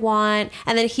what I want.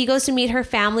 And then he goes to meet her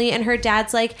family, and her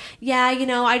dad's like, yeah, you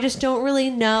know, I just don't really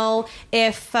know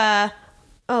if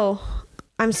oh,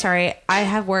 I'm sorry, I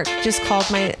have work just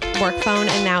called my work phone,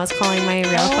 and now it's calling my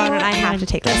real phone, and I have to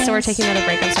take this. So we're taking another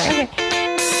break. I'm sorry. Okay.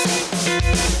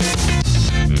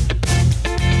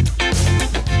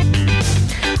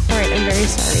 All right, I'm very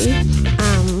sorry.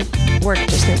 Work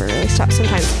just never really stops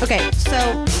sometimes. Okay, so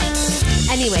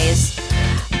anyways,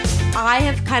 I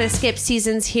have kind of skipped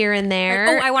seasons here and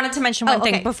there. Oh, I wanted to mention one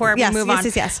thing before we move on.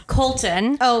 Yes.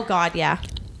 Colton. Oh God, yeah.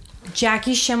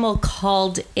 Jackie Schimmel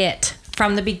called it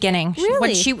from the beginning. Really?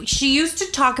 When she used to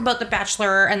talk about The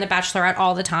Bachelor and The Bachelorette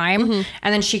all the time,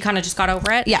 and then she kind of just got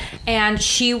over it. Yeah. And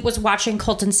she was watching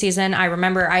Colton's season. I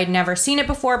remember I'd never seen it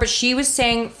before, but she was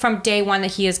saying from day one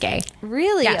that he is gay.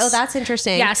 Really? Yes. Oh, that's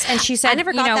interesting. Yes. And she said, I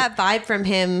never got that vibe from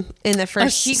him in the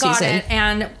first season. She got it,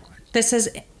 and this is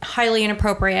highly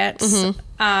inappropriate.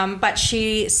 But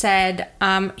she said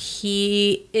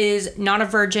he is not a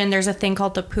virgin. There's a thing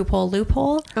called the poop hole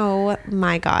loophole. Oh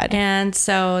my God. And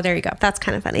so there you go. That's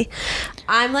kind of funny.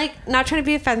 I'm like not trying to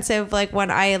be offensive like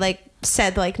when I like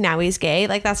said like now he's gay,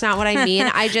 like that's not what I mean.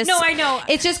 I just no, I know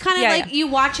it's just kind of like you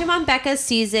watch him on Becca's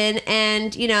season,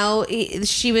 and you know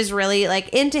she was really like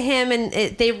into him, and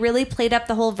they really played up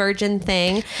the whole virgin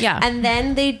thing. And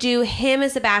then they do him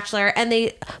as the Bachelor, and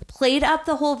they played up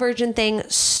the whole virgin thing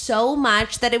so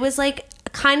much that it was like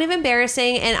kind of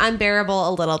embarrassing and unbearable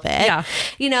a little bit.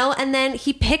 You know, and then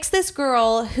he picks this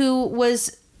girl who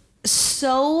was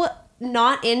so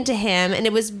not into him, and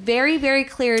it was very, very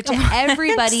clear to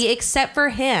everybody except for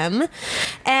him.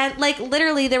 And like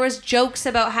literally there was jokes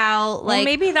about how like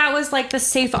maybe that was like the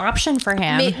safe option for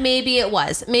him. Maybe it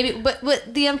was. Maybe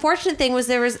but the unfortunate thing was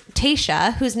there was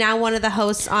Tayshia, who's now one of the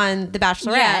hosts on The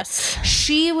Bachelorette. Yes.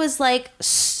 She was like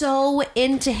so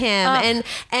into him,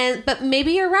 and but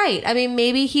maybe you're right. I mean,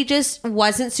 maybe he just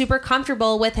wasn't super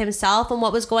comfortable with himself and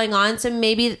what was going on, so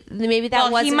maybe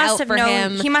that wasn't out for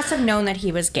him. He must have known that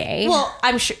he was gay. Well,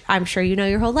 I'm sure you know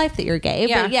your whole life that you're gay.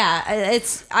 Yeah. But yeah,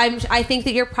 I think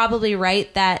that you're probably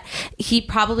right that he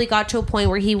probably got to a point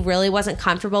where he really wasn't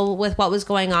comfortable with what was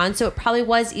going on. So it probably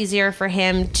was easier for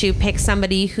him to pick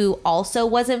somebody who also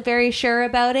wasn't very sure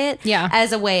about it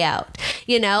as a way out,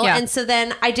 you know? Yeah. And so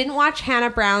then I didn't watch Hannah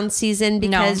Brown's season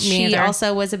because she either.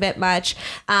 also was a bit much.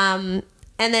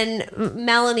 And then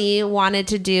Melanie wanted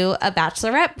to do a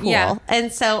Bachelorette pool. Yeah.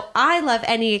 And so I love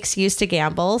any excuse to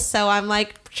gamble. So I'm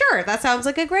like, sure, that sounds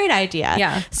like a great idea.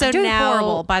 Yeah. So I'm doing now,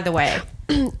 horrible, by the way.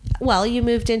 well, you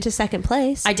moved into second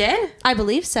place. I did? I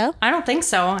believe so. I don't think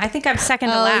so. I think I'm second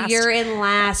to last. Oh, you're in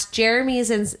last. Jeremy's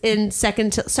in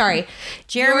second to... Sorry.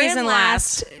 Jeremy's in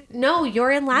last. No,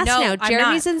 you're in last now. I'm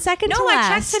Jeremy's not. in second to No,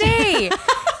 last. I checked today.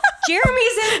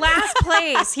 Jeremy's in last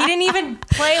place. He didn't even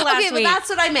play last week. Okay, but that's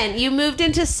what I meant. You moved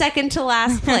into second to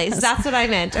last place. That's what I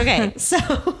meant. Okay,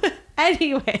 so...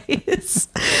 Anyways,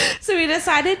 so we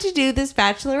decided to do this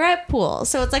Bachelorette pool.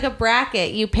 So it's like a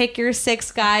bracket. You pick your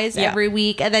 6 guys every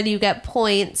week, and then you get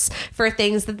points for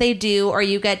things that they do, or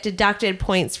you get deducted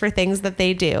points for things that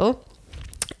they do.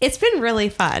 It's been really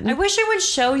fun. I wish it would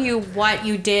show you what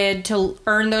you did to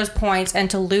earn those points and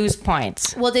to lose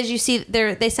points. Well, did you see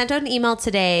they sent out an email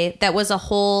today that was a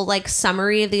whole like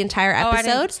summary of the entire episode?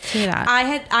 I didn't see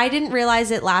that. I didn't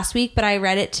realize it last week, but I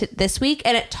read it this week,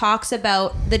 and it talks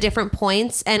about the different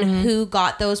points and who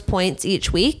got those points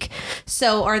each week.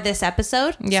 So, or this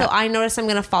episode. Yeah. So I noticed I'm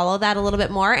going to follow that a little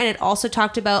bit more, and it also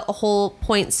talked about a whole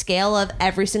point scale of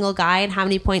every single guy and how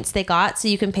many points they got, so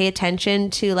you can pay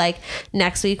attention to like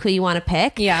next week who you want to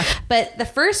pick. Yeah. But the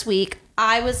first week,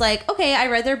 I was like, okay, I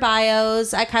read their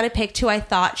bios. I kind of picked who I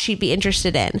thought she'd be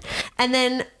interested in. And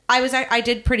then I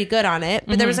did pretty good on it,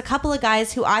 but there was a couple of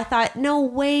guys who I thought, no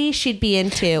way she'd be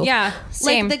into. Yeah,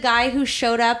 same. Like the guy who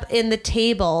showed up in the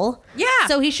table. Yeah.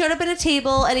 So he showed up in a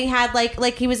table and he had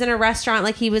like he was in a restaurant,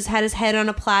 like had his head on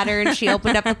a platter and she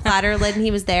opened up the platter lid and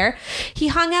he was there. He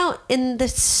hung out in the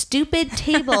stupid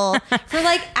table for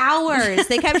like hours.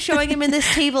 They kept showing him in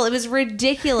this table. It was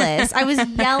ridiculous. I was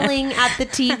yelling at the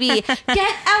TV,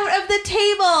 get out of the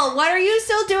table. What are you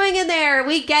still doing in there?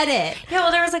 We get it. Yeah,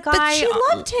 well, there was a guy. But she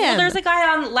loved him. Well, there's a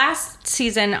guy on last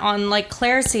season, on like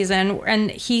Claire's season, and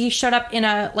he showed up in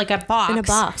a box. In a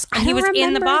box. And he was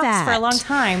in the box that. for a long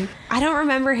time. I don't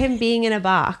remember him being in a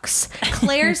box.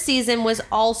 Claire's season was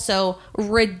also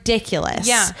ridiculous.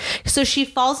 Yeah. So she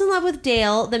falls in love with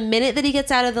Dale the minute that he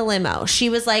gets out of the limo. She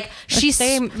was like,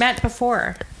 They met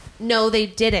before. No, they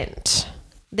didn't.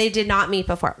 They did not meet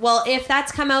before. Well, if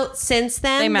that's come out since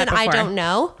then I don't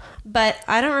know. But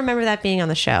I don't remember that being on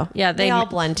the show. Yeah, they all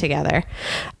blend together.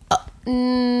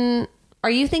 Are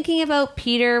you thinking about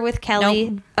Peter with Kelly?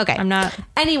 Nope, okay. I'm not.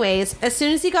 Anyways, as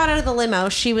soon as he got out of the limo,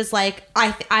 she was like,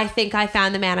 I think I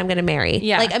found the man I'm going to marry.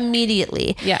 Yeah. Like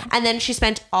immediately. Yeah. And then she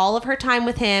spent all of her time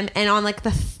with him. And on like the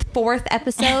 4th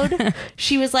episode,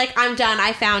 she was like, I'm done.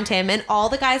 I found him. And all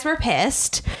the guys were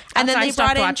pissed. And then they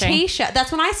brought in Tayshia.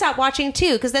 That's when I stopped watching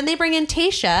too. Because then they bring in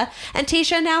Tayshia. And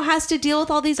Tayshia now has to deal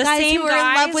with all these guys who are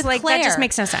in love with like, Claire. That just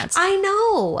makes no sense. I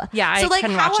know. Yeah, so like,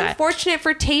 couldn't how watch that. unfortunate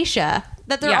for Tayshia.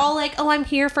 That they're all like, oh, I'm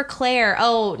here for Claire.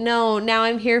 Oh, no, now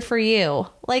I'm here for you.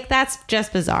 Like, that's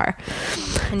just bizarre.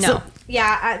 No. So,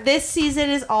 yeah, this season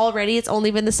is already, it's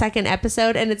only been the 2nd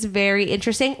episode, and it's very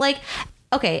interesting. Like,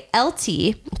 okay,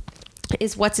 LT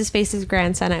is what's-his-face's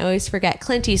grandson. I always forget.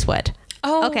 Clint Eastwood.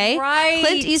 Oh, okay. right.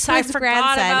 Clint Eastwood's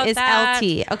grandson is that.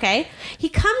 LT. Okay. He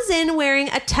comes in wearing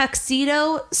a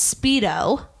tuxedo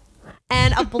Speedo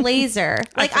and a blazer.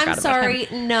 Like, I'm sorry.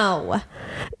 No.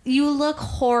 You look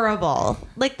horrible.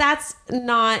 Like, that's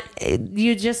not...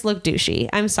 You just look douchey.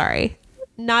 I'm sorry.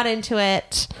 Not into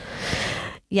it.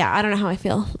 Yeah, I don't know how I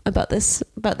feel about this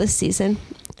season.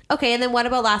 Okay, and then what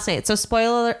about last night? So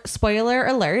spoiler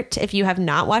alert, if you have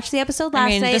not watched the episode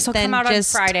last night, this will come out on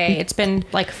Friday. It's been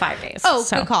like 5 days. Oh,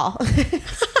 good call.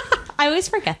 I always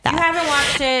forget that. If you haven't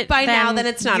watched it by now, then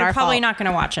it's not our fault. You're probably not going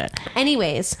to watch it.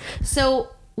 Anyways, so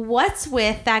what's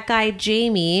with that guy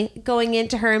Jamie going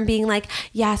into her and being like,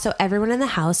 yeah, so everyone in the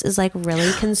house is like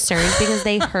really concerned because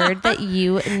they heard that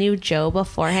you knew Joe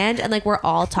beforehand, and like we're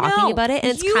all talking about it,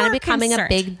 and it's kind of becoming a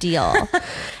big deal.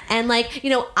 And like, you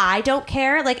know, I don't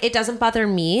care, like it doesn't bother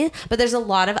me, but there's a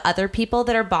lot of other people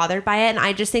that are bothered by it, and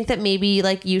I just think that maybe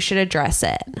like you should address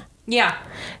it. Yeah.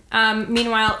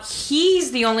 Meanwhile,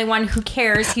 he's the only one who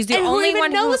cares. He's the only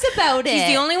one who knows about it. He's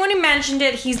the only one who mentioned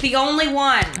it. He's the only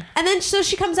one. And then so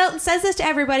she comes out and says this to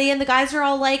everybody, and the guys are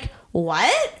all like,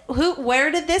 "What? Who?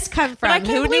 Where did this come from? But I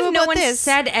can't believe no one this?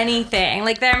 said anything.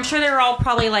 Like, I'm sure they were all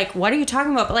probably like, "What are you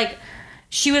talking about?" But like,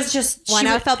 she was just. Well,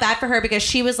 I felt bad for her because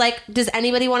she was like, "Does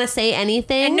anybody want to say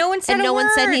anything?" And no one said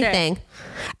anything.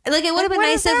 Like, it would have been what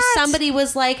nice is if that? somebody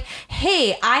was like,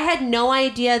 hey, I had no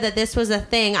idea that this was a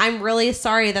thing. I'm really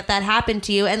sorry that happened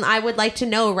to you. And I would like to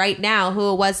know right now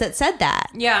who it was that said that.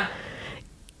 Yeah.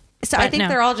 So But I think no.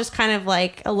 they're all just kind of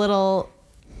like a little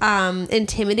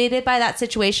intimidated by that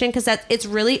situation, because it's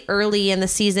really early in the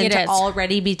season It to is.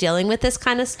 already be dealing with this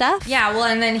kind of stuff. Yeah, well,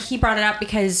 and then he brought it up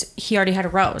because he already had a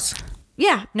rose.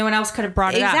 Yeah. No one else could have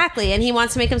brought it up. Exactly. And he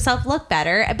wants to make himself look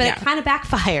better, but Yeah. it kind of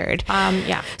backfired.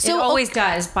 Yeah. So- it always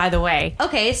does, by the way.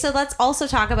 Okay, so let's also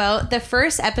talk about the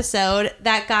first episode.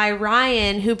 That guy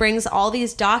Ryan, who brings all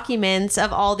these documents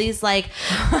of all these like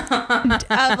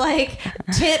of like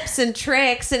tips and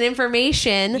tricks and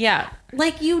information. Yeah.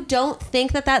 Like, you don't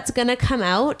think that that's gonna come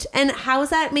out, and how is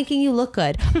that making you look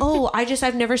good?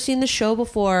 I've never seen the show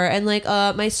before, and like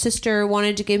my sister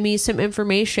wanted to give me some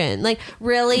information. Like,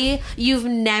 really? You've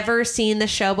never seen the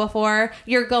show before?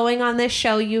 You're going on this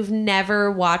show, you've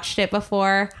never watched it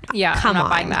before? Yeah, Come I'm not on.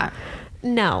 buying that.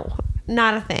 No,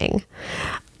 not a thing.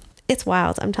 It's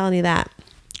wild, I'm telling you that.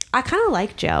 I kind of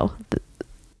like Joe,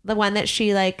 the one that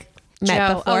she like met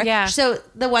Joe. before. Oh, yeah. So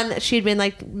the one that she'd been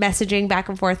like messaging back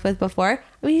and forth with before.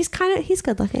 I mean, he's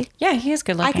good looking. Yeah, he is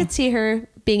good looking. I could see her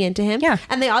being into him. Yeah.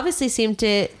 And they obviously seem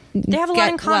to. They have a lot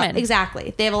in common.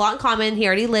 Exactly. They have a lot in common. He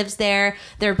already lives there.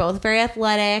 They're both very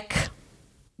athletic.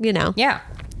 You know. Yeah.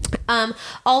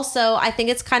 Also, I think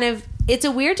it's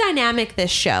a weird dynamic,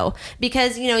 this show,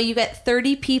 because, you know, you get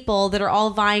 30 people that are all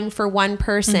vying for one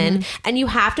person, and you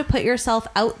have to put yourself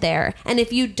out there. And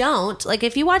if you don't, like,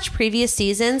 if you watch previous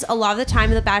seasons, a lot of the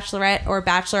time the Bachelorette or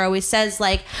Bachelor always says,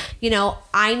 like, you know,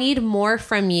 I need more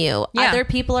from you. Yeah. Other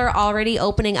people are already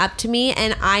opening up to me,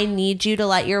 and I need you to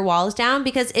let your walls down,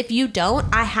 because if you don't,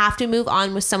 I have to move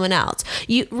on with someone else.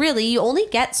 You only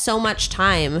get so much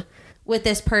time with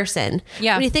this person.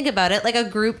 Yeah. When you think about it, like a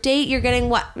group date, you're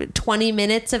getting 20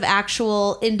 minutes of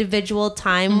actual individual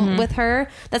time with her.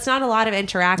 That's not a lot of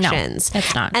interactions. No,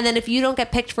 it's not. And then if you don't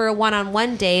get picked for a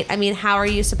one-on-one date, I mean, how are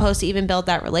you supposed to even build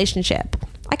that relationship?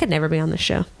 I could never be on this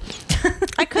show.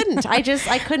 I couldn't. I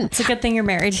couldn't. It's a good thing you're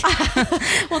married.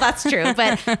 Well, that's true.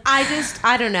 But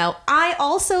I don't know. I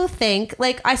also think,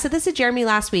 like I said this to Jeremy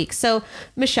last week. So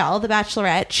Michelle, the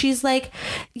Bachelorette, she's like,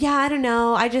 yeah, I don't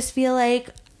know. I just feel like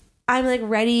I'm like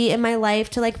ready in my life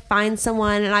to like find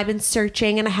someone, and I've been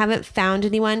searching and I haven't found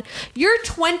anyone. You're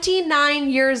 29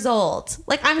 years old.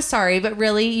 Like, I'm sorry, but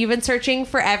really, you've been searching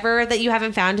forever that you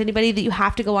haven't found anybody that you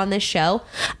have to go on this show.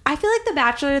 I feel like the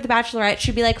Bachelor or the Bachelorette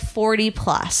should be like 40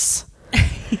 plus.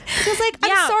 Because like,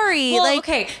 I'm sorry. Well, like,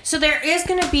 okay. So there is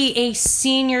going to be a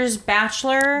seniors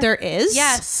bachelor. there is?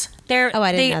 Yes. There. Oh,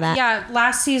 I didn't know that. Yeah.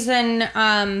 Last season,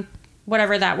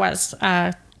 whatever that was.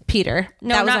 Peter.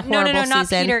 No, that was not, a horrible no, not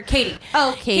season. Peter. Katie.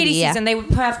 Oh, Katie, yeah. season. They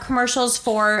would have commercials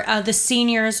for the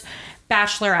seniors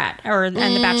Bachelorette and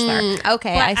the Bachelor.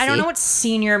 Okay, but I I don't see. know what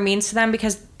senior means to them,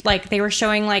 because like they were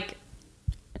showing like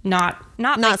not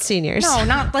like, seniors. No,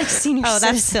 not like senior. Oh,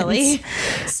 that's citizens.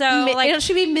 silly. So like it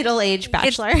should be middle-aged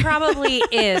Bachelor. it probably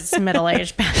is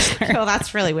middle-aged Bachelor. Oh,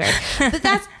 that's really weird.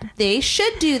 But they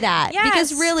should do that. Yes.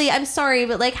 Because really, I'm sorry,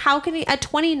 but like, how can you, at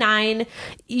 29,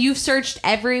 you've searched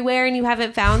everywhere and you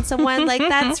haven't found someone? Like,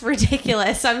 that's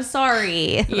ridiculous. I'm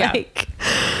sorry. Yeah. Like,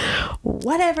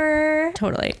 whatever.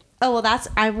 Totally. Oh, well,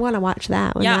 I want to watch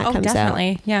that when that comes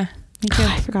definitely. out. Yeah. Me too.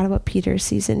 I forgot about Peter's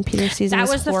season. That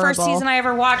was the first horrible. season I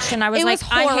ever watched, and I was It like,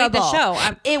 was I hate the horrible.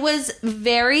 show.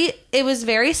 It was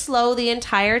very slow the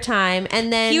entire time,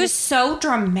 and then He was so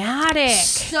dramatic.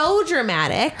 so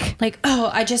dramatic. Like, oh,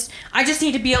 I just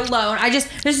need to be alone.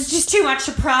 This is just too much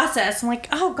to process. I'm like,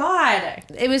 oh God.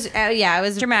 It was it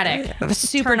was Dramatic. It was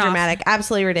super Turn off. dramatic,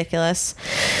 absolutely ridiculous.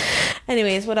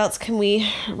 Anyways, what else can we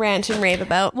rant and rave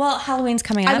about? Well, Halloween's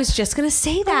coming up. I was just gonna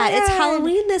say that my it's God.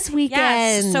 Halloween this weekend.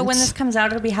 Yes. So when this comes out,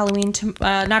 it'll be Halloween.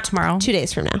 Not tomorrow. 2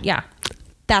 days from now. Yeah.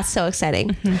 That's so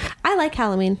exciting. I like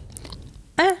Halloween.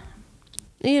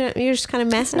 You're just kind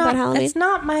of messing about Halloween. It's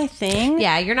not my thing.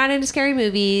 Yeah, you're not into scary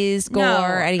movies,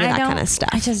 gore, any of that kind of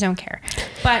stuff. I just don't care.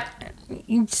 But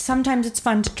sometimes it's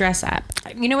fun to dress up.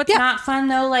 You know what's not fun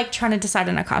though? Like trying to decide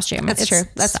on a costume. That's true.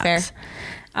 That's fair.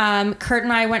 Kurt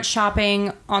and I went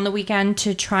shopping on the weekend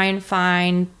to try and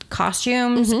find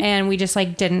costumes, and we just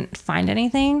like didn't find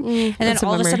anything. And then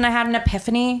all of a sudden I had an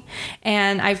epiphany,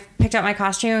 and I picked out my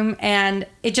costume, and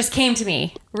it just came to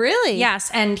me. Really?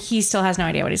 Yes, and he still has no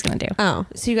idea what he's going to do. Oh,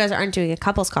 so you guys aren't doing a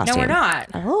couple's costume? No, we're not.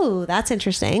 Oh, that's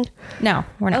interesting. No,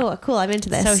 we're not. Oh, cool. I'm into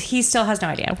this. So he still has no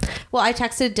idea. Well, I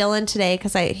texted Dylan today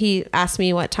because he asked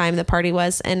me what time the party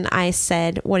was, and I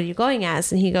said, "What are you going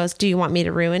as?" And he goes, "Do you want me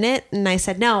to ruin it?" And I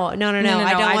said, "No, I don't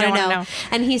want to know."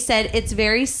 And he said, "It's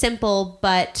very simple,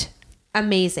 but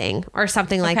amazing or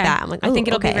something like that. I'm like, I think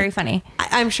it'll be very funny.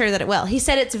 I'm sure that it will. He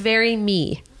said it's very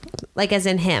me, like as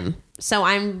in him. So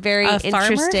I'm very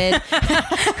interested.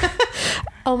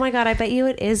 Oh my God, I bet you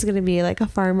it is going to be like a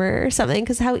farmer or something,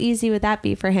 because how easy would that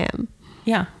be for him?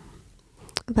 Yeah.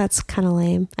 That's kind of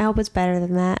lame. I hope it's better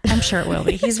than that. I'm sure it will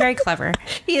be. He's very clever.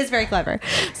 He is very clever.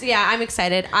 So yeah, I'm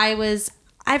excited.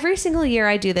 Every single year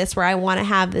I do this where I want to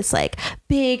have this like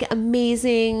big,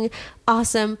 amazing,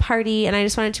 awesome party. And I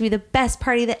just want it to be the best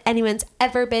party that anyone's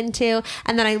ever been to.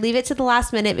 And then I leave it to the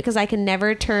last minute because I can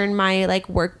never turn my like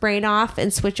work brain off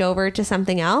and switch over to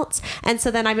something else. And so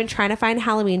then I've been trying to find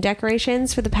Halloween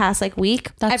decorations for the past like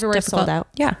week. That's everywhere's difficult. sold out.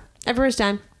 Yeah. Everywhere's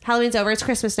done. Halloween's over. It's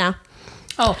Christmas now.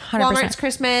 Oh, 100%. Walmart's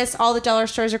Christmas. All the dollar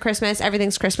stores are Christmas.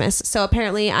 Everything's Christmas. So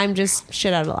apparently I'm just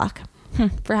shit out of luck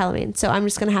for Halloween. So I'm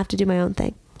just going to have to do my own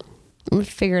thing. I'm going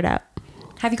to figure it out.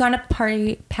 Have you gone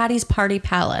to Patty's Party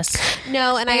Palace?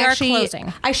 No, and They are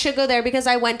closing. I should go there because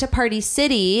I went to Party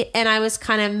City and I was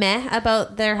kind of meh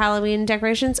about their Halloween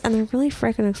decorations, and they're really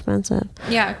freaking expensive.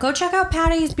 Yeah, go check out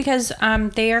Patty's because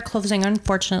they are closing,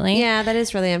 unfortunately. Yeah, that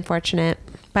is really unfortunate.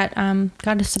 But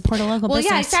got to support a local business.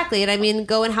 Well, yeah, exactly. And I mean,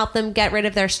 go and help them get rid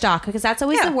of their stock, because that's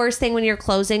always the worst thing when you're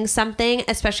closing something,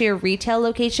 especially a retail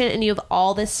location, and you have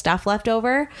all this stuff left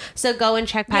over. So go and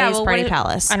check Patty's Party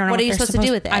Palace. I don't know. What are you supposed to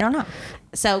do with it? I don't know.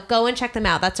 So go and check them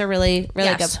out. That's a really,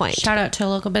 really good point. Shout out to a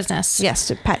local business. Yes,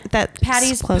 to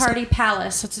Patty's Party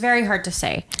Palace. It's very hard to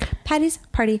say. Patty's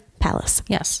Party Palace.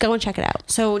 Yes. Go and check it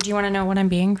out. So do you want to know what I'm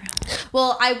being?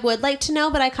 Well, I would like to know,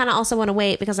 but I kind of also want to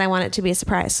wait because I want it to be a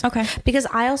surprise. Okay. Because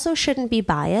I also shouldn't be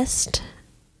biased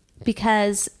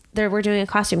because we're doing a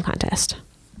costume contest.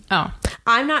 Oh.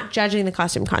 I'm not judging the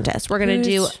costume contest. We're going to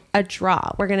do a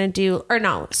draw. We're going to we're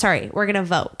going to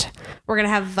vote. We're going to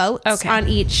have votes on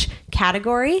each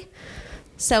category.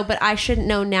 So, but I shouldn't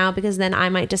know now because then I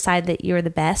might decide that you're the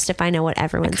best if I know what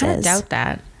everyone says. I kind of doubt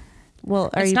that. Well,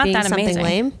 are you being something amazing.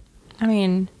 Lame? I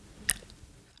mean,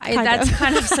 that's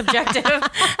kind of subjective.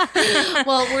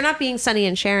 Well, we're not being Sunny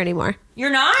and Cher anymore. You're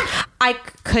not? I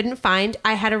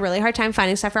had a really hard time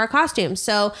finding stuff for our costumes.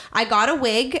 So I got a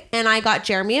wig and I got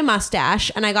Jeremy a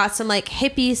mustache and I got some like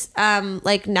hippies,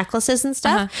 like necklaces and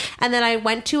stuff. And then I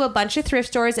went to a bunch of thrift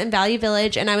stores in Value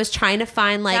Village and I was trying to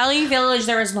find like Value Village.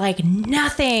 There was like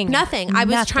nothing. I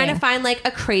was trying to find like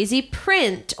a crazy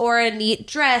print or a neat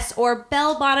dress or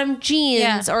bell bottom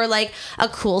jeans or like a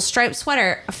cool striped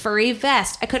sweater, a furry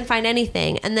vest. I couldn't find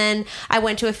anything. And then I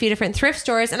went to a few different thrift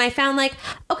stores and I found like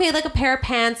a pair of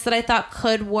pants that I thought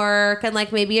could work and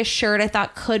like maybe a shirt I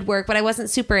thought could work, but I wasn't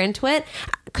super into it.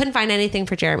 Couldn't find anything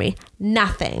for Jeremy.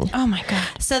 Nothing. Oh my God.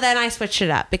 So then I switched it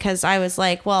up because I was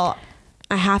like, well,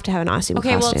 I have to have an costume.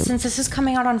 Okay, well, since this is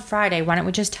coming out on Friday, why don't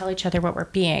we just tell each other what we're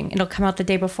being? It'll come out the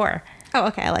day before. Oh,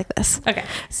 okay. I like this. Okay.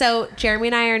 So Jeremy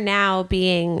and I are now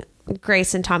being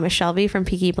Grace and Thomas Shelby from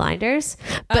Peaky Blinders,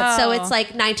 but so it's like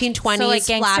 1920s so like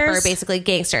flapper, basically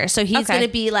gangster. So he's gonna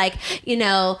be like,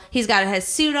 he's got his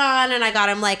suit on, and I got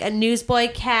him like a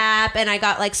newsboy cap, and I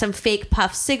got like some fake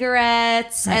puff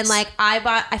cigarettes, and like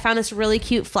I found this really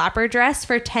cute flapper dress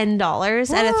for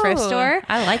 $10 at a thrift store.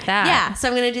 I like that. Yeah, so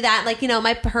I'm gonna do that, like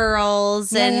my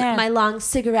pearls and my long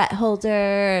cigarette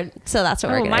holder. So that's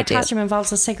what we're gonna do. My costume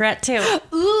involves a cigarette too.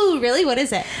 Ooh, really? What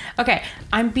is it? Okay,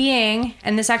 I'm being,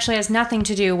 and this actually has nothing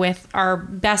to do with our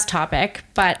best topic,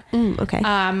 but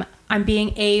I'm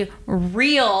being a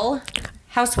real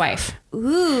housewife.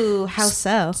 Ooh, how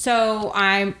so? So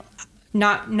I'm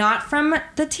not from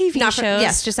the TV shows.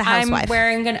 Yes, just a housewife.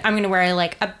 I'm gonna wear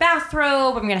like a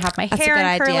bathrobe. I'm gonna have my hair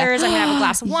in curlers. I'm gonna have a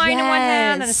glass of wine in one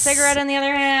hand and a cigarette in the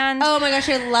other hand. Oh my gosh,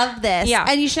 I love this. Yeah,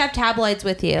 and you should have tabloids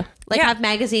with you. Like have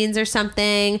magazines or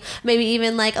something. Maybe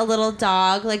even like a little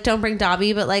dog. Like don't bring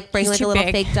Dobby, but like bring like a little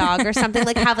fake dog or something.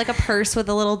 Like have like a purse with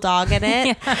a little dog in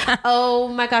it. Oh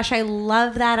my gosh, I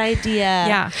love that idea.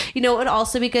 Yeah. What would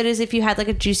also be good is if you had like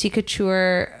a Juicy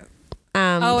Couture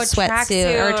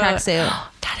sweatsuit or a tracksuit.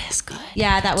 That is good.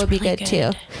 Yeah, that would be good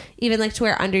too. Even like to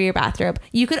wear under your bathrobe.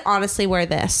 You could honestly wear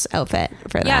this outfit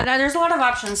for that. Yeah, there's a lot of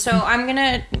options. So I'm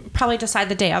gonna probably decide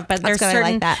the day of, but there's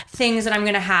certain things that I'm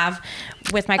gonna have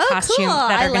with my costume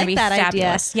that are gonna be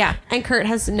fabulous. Idea. Yeah, and Kurt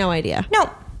has no idea.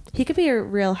 No. He could be your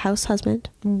real house husband.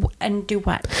 And do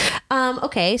what?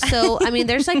 Okay, so I mean,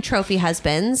 there's like trophy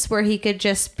husbands where he could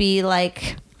just be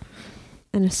like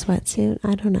in a sweatsuit.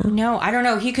 I don't know. No, I don't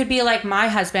know. He could be like my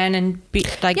husband and be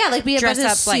like be dressed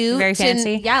up suit like very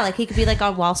fancy. Like he could be like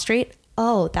on Wall Street.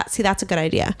 Oh, that's a good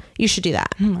idea. You should do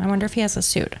that. I wonder if he has a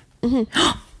suit.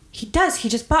 Mm-hmm. He does. He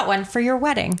just bought one for your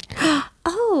wedding.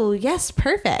 Oh, yes,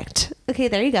 perfect. Okay,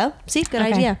 there you go. See, good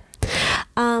idea.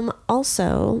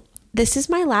 Also, this is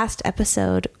my last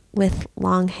episode with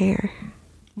long hair.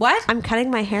 What? I'm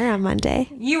cutting my hair on Monday.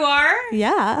 You are?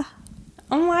 Yeah.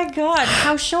 Oh my God.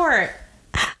 How short?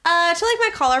 To like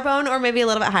my collarbone or maybe a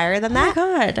little bit higher than that.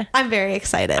 Oh my God. I'm very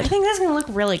excited. I think that's going to look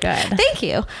really good. Thank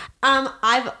you.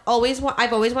 I've always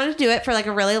wanted to do it for like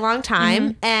a really long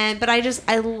time. But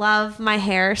I love my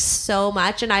hair so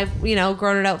much, and I've,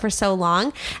 grown it out for so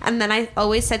long. And then I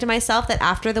always said to myself that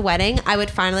after the wedding, I would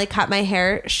finally cut my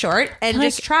hair short and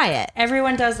just try it.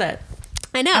 Everyone does it.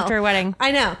 I know. After a wedding.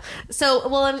 I know. So,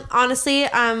 well, and honestly,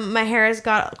 my hair has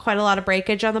got quite a lot of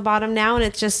breakage on the bottom now, and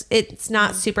it's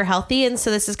not super healthy. And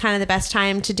so this is kind of the best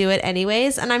time to do it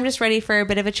anyways. And I'm just ready for a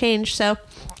bit of a change. So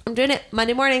I'm doing it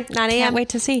Monday morning, 9 a.m. Can't wait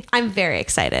to see. I'm very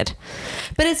excited.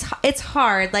 But it's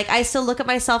hard. Like, I still look at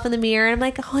myself in the mirror and I'm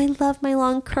like, oh, I love my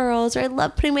long curls, or I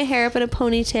love putting my hair up in a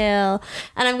ponytail.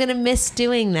 And I'm going to miss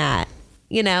doing that.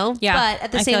 Yeah. But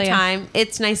at the same time,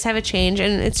 it's nice to have a change,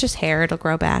 and it's just hair. It'll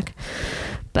grow back.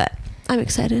 But I'm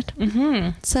excited.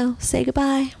 So say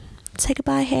goodbye. Say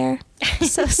goodbye, hair.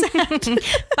 So sad.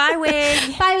 Bye,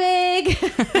 wig. Bye, wig.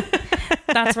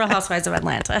 That's Real Housewives of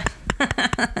Atlanta.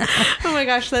 Oh my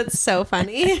gosh, that's so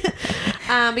funny.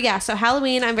 But yeah, so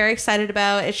Halloween, I'm very excited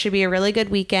about. It should be a really good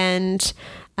weekend.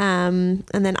 And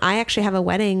then I actually have a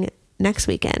wedding next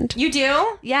weekend. You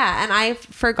do? Yeah, and I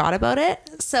forgot about it.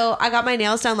 So I got my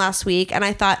nails done last week, and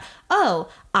I thought, oh,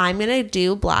 I'm gonna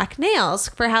do black nails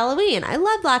for Halloween. I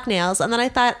love black nails. And then I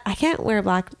thought, I can't wear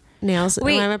black nails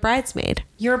when I'm a bridesmaid.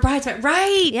 You're a bridesmaid,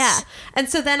 right? Yeah. And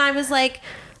so then I was like,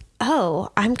 oh,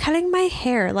 I'm cutting my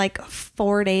hair like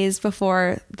 4 days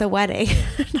before the wedding.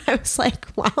 And I was like,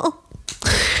 well,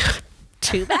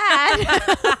 too bad.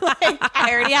 Like,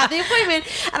 I already have the appointment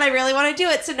and I really want to do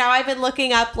it. So now I've been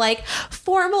looking up like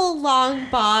formal long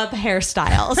bob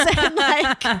hairstyles and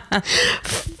like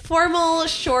formal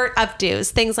short updos,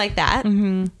 things like that.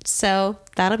 So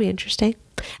that'll be interesting.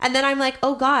 And then I'm like,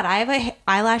 oh God, I have a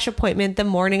eyelash appointment the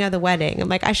morning of the wedding. I'm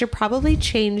like, I should probably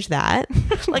change that.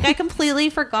 Like, I completely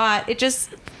forgot. It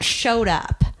just showed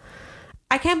up.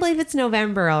 I can't believe it's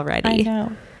November already. I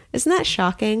know. Isn't that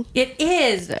shocking? It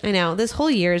is. I know. This whole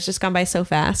year has just gone by so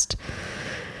fast.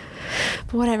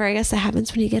 But whatever. I guess that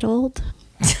happens when you get old.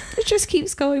 It just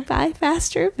keeps going by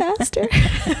faster and faster.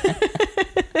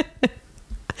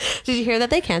 Did you hear that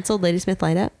they canceled Ladysmith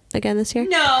Light Up again this year?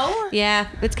 No. Yeah,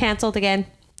 it's canceled again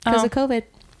because of COVID.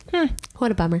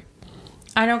 What a bummer.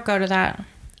 I don't go to that.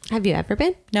 Have you ever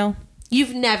been? No.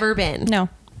 You've never been? No.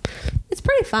 It's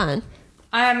pretty fun.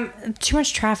 Too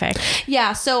much traffic.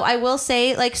 Yeah, so I will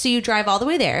say, like, so you drive all the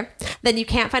way there, then you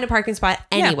can't find a parking spot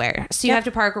anywhere. So you have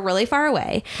to park really far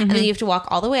away, and then you have to walk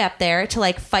all the way up there to,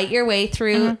 like, fight your way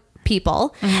through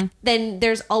people. Then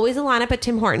there's always a lineup at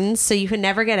Tim Hortons, so you can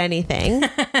never get anything.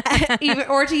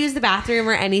 Or to use the bathroom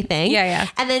or anything. Yeah.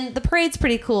 And then the parade's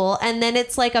pretty cool, and then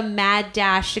it's like a mad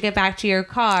dash to get back to your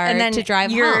car and then to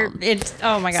drive home.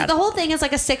 Oh my God. So the whole thing is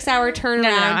like a 6-hour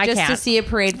turnaround just to see a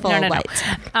parade full of lights.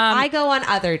 I go on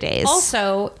other days.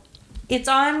 Also, it's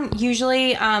on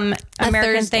usually American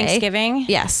Thursday. Thanksgiving.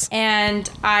 Yes. And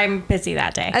I'm busy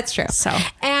that day. That's true. So,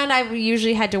 and I've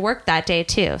usually had to work that day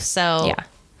too. So yeah.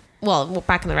 Well,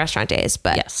 back in the restaurant days,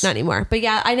 but not anymore. But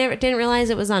yeah, I didn't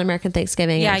realize it was on American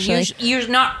Thanksgiving. Yeah, actually.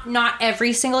 not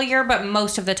every single year, but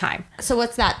most of the time. So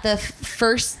what's that? The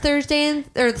first Thursday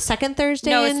or the second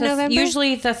Thursday in November?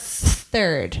 Usually the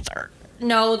third.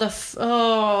 No,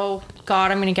 oh God,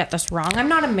 I'm gonna get this wrong. I'm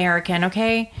not American,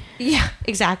 okay? Yeah,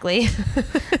 exactly.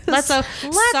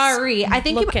 Sorry. I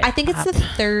think it's the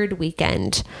third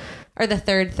weekend. Or the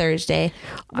third Thursday.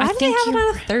 Why do they have it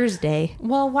on a Thursday?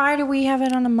 Well, why do we have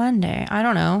it on a Monday? I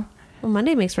don't know. Well,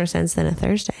 Monday makes more sense than a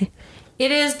Thursday.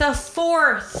 It is the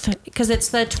 4th, because it's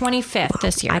the 25th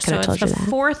this year. I could have told you that.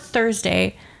 4th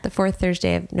Thursday. The 4th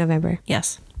Thursday of November.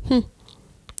 Yes.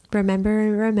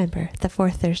 Remember, the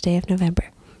 4th Thursday of November.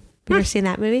 Have you ever seen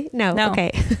that movie? No.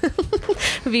 Okay.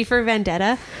 V for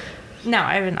Vendetta. No,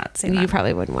 I have not seen that. You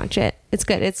probably wouldn't watch it. It's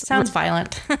good. It sounds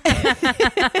violent.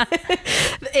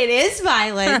 It is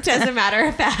violent, as a matter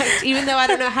of fact, even though I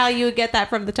don't know how you would get that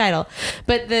from the title.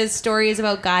 But the story is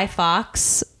about Guy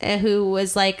Fawkes, who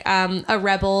was like a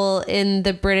rebel in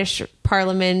the British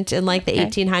Parliament in like the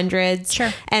 1800s.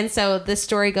 Sure. And so the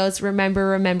story goes,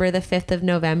 remember the 5th of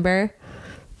November.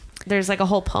 There's like a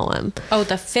whole poem. Oh,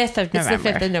 the 5th of November. It's the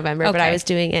 5th of November, but I was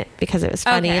doing it because it was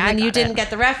funny. Okay, and then you didn't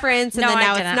get the reference, and then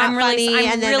now it's not funny,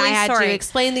 and then I had to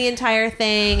explain the entire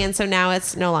thing, and so now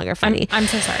it's no longer funny. I'm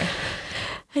so sorry.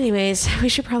 Anyways, we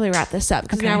should probably wrap this up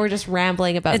because now we're just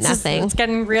rambling about nothing. It's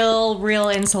getting real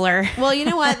insular. Well, you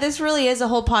know what? This really is a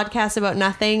whole podcast about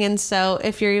nothing. And so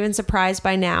if you're even surprised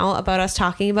by now about us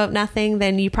talking about nothing,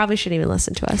 then you probably shouldn't even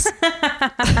listen to us.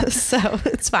 So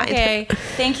it's fine. Okay.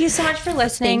 Thank you so much for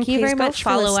listening. Thank you Please very go much for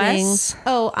follow listening. us.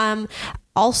 Oh,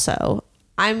 also,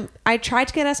 I tried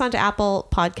to get us onto Apple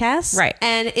Podcasts. Right.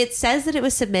 And it says that it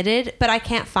was submitted, but I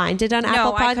can't find it on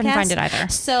Apple Podcasts. I couldn't find it either.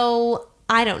 So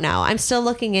I don't know. I'm still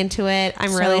looking into it.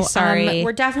 I'm really sorry.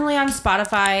 We're definitely on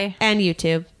Spotify and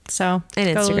YouTube. So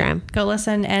and Instagram. Go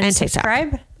listen and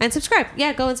subscribe. TikTok. And subscribe.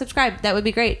 Yeah, go and subscribe. That would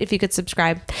be great if you could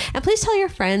subscribe. And please tell your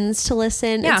friends to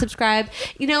listen and subscribe.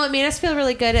 You know, it made us feel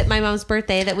really good at my mom's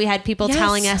birthday that we had people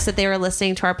telling us that they were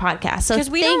listening to our podcast. So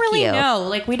because we don't really know.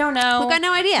 Like, we don't know. We've got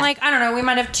no idea. Like, I don't know. We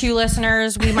might have 2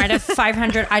 listeners. We might have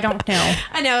 500. I don't know.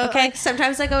 I know. Okay. Like,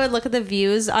 sometimes I go and look at the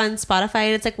views on Spotify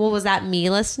and it's like, well, was that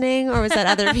me listening or was that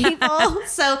other people?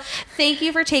 So thank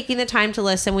you for taking the time to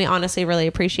listen. We honestly really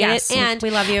appreciate it. And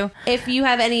we love you. If you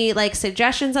have any like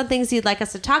suggestions on things you'd like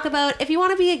us to talk about, if you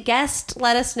want to be a guest,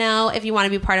 let us know. If you want to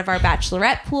be part of our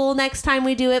Bachelorette pool next time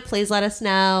we do it, please let us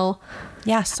know.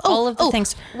 Yes, all of the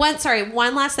things. One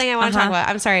last thing I want to talk about.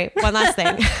 I'm sorry. One last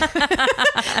thing.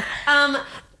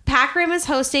 Pack Room is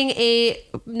hosting a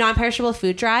non-perishable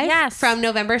food drive from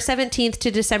November 17th to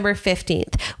December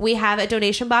 15th. We have a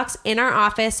donation box in our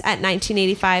office at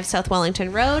 1985 South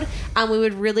Wellington Road. We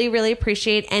would really, really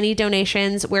appreciate any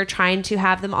donations. We're trying to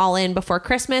have them all in before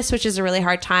Christmas, which is a really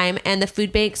hard time. And the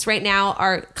food banks right now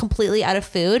are completely out of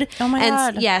food. Oh my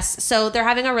God. Yes. So they're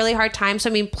having a really hard time. So,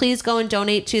 I mean, please go and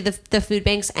donate to the food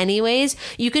banks anyways.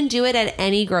 You can do it at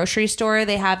any grocery store.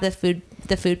 They have the food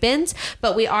bins,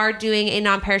 but we are doing a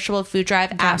non-perishable food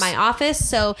drive at my office.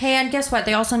 So hey, and guess what?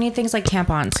 They also need things like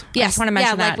tampons. Yes, I just want to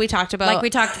mention that. like we talked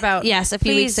about. Yes, a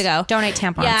few weeks ago. Donate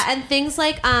tampons. Yeah, and things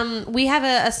like we have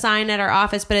a sign at our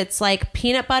office, but it's like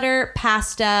peanut butter,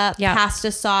 pasta,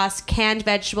 pasta sauce, canned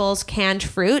vegetables, canned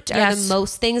fruit are the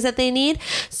most things that they need.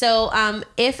 So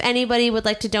if anybody would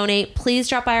like to donate, please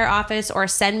drop by our office or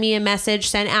send me a message.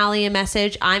 Send Allie a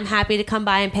message. I'm happy to come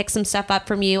by and pick some stuff up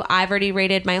from you. I've already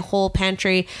raided my whole pantry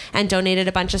and donated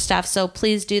a bunch of stuff, so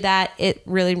please do that. It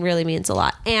really, really means a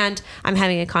lot. And I'm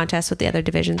having a contest with the other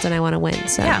divisions and I want to win,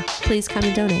 so please come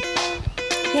and donate.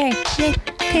 Yay.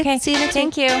 Okay, see you next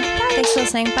week. Thank you. Bye. Thanks for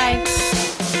listening.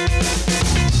 Bye.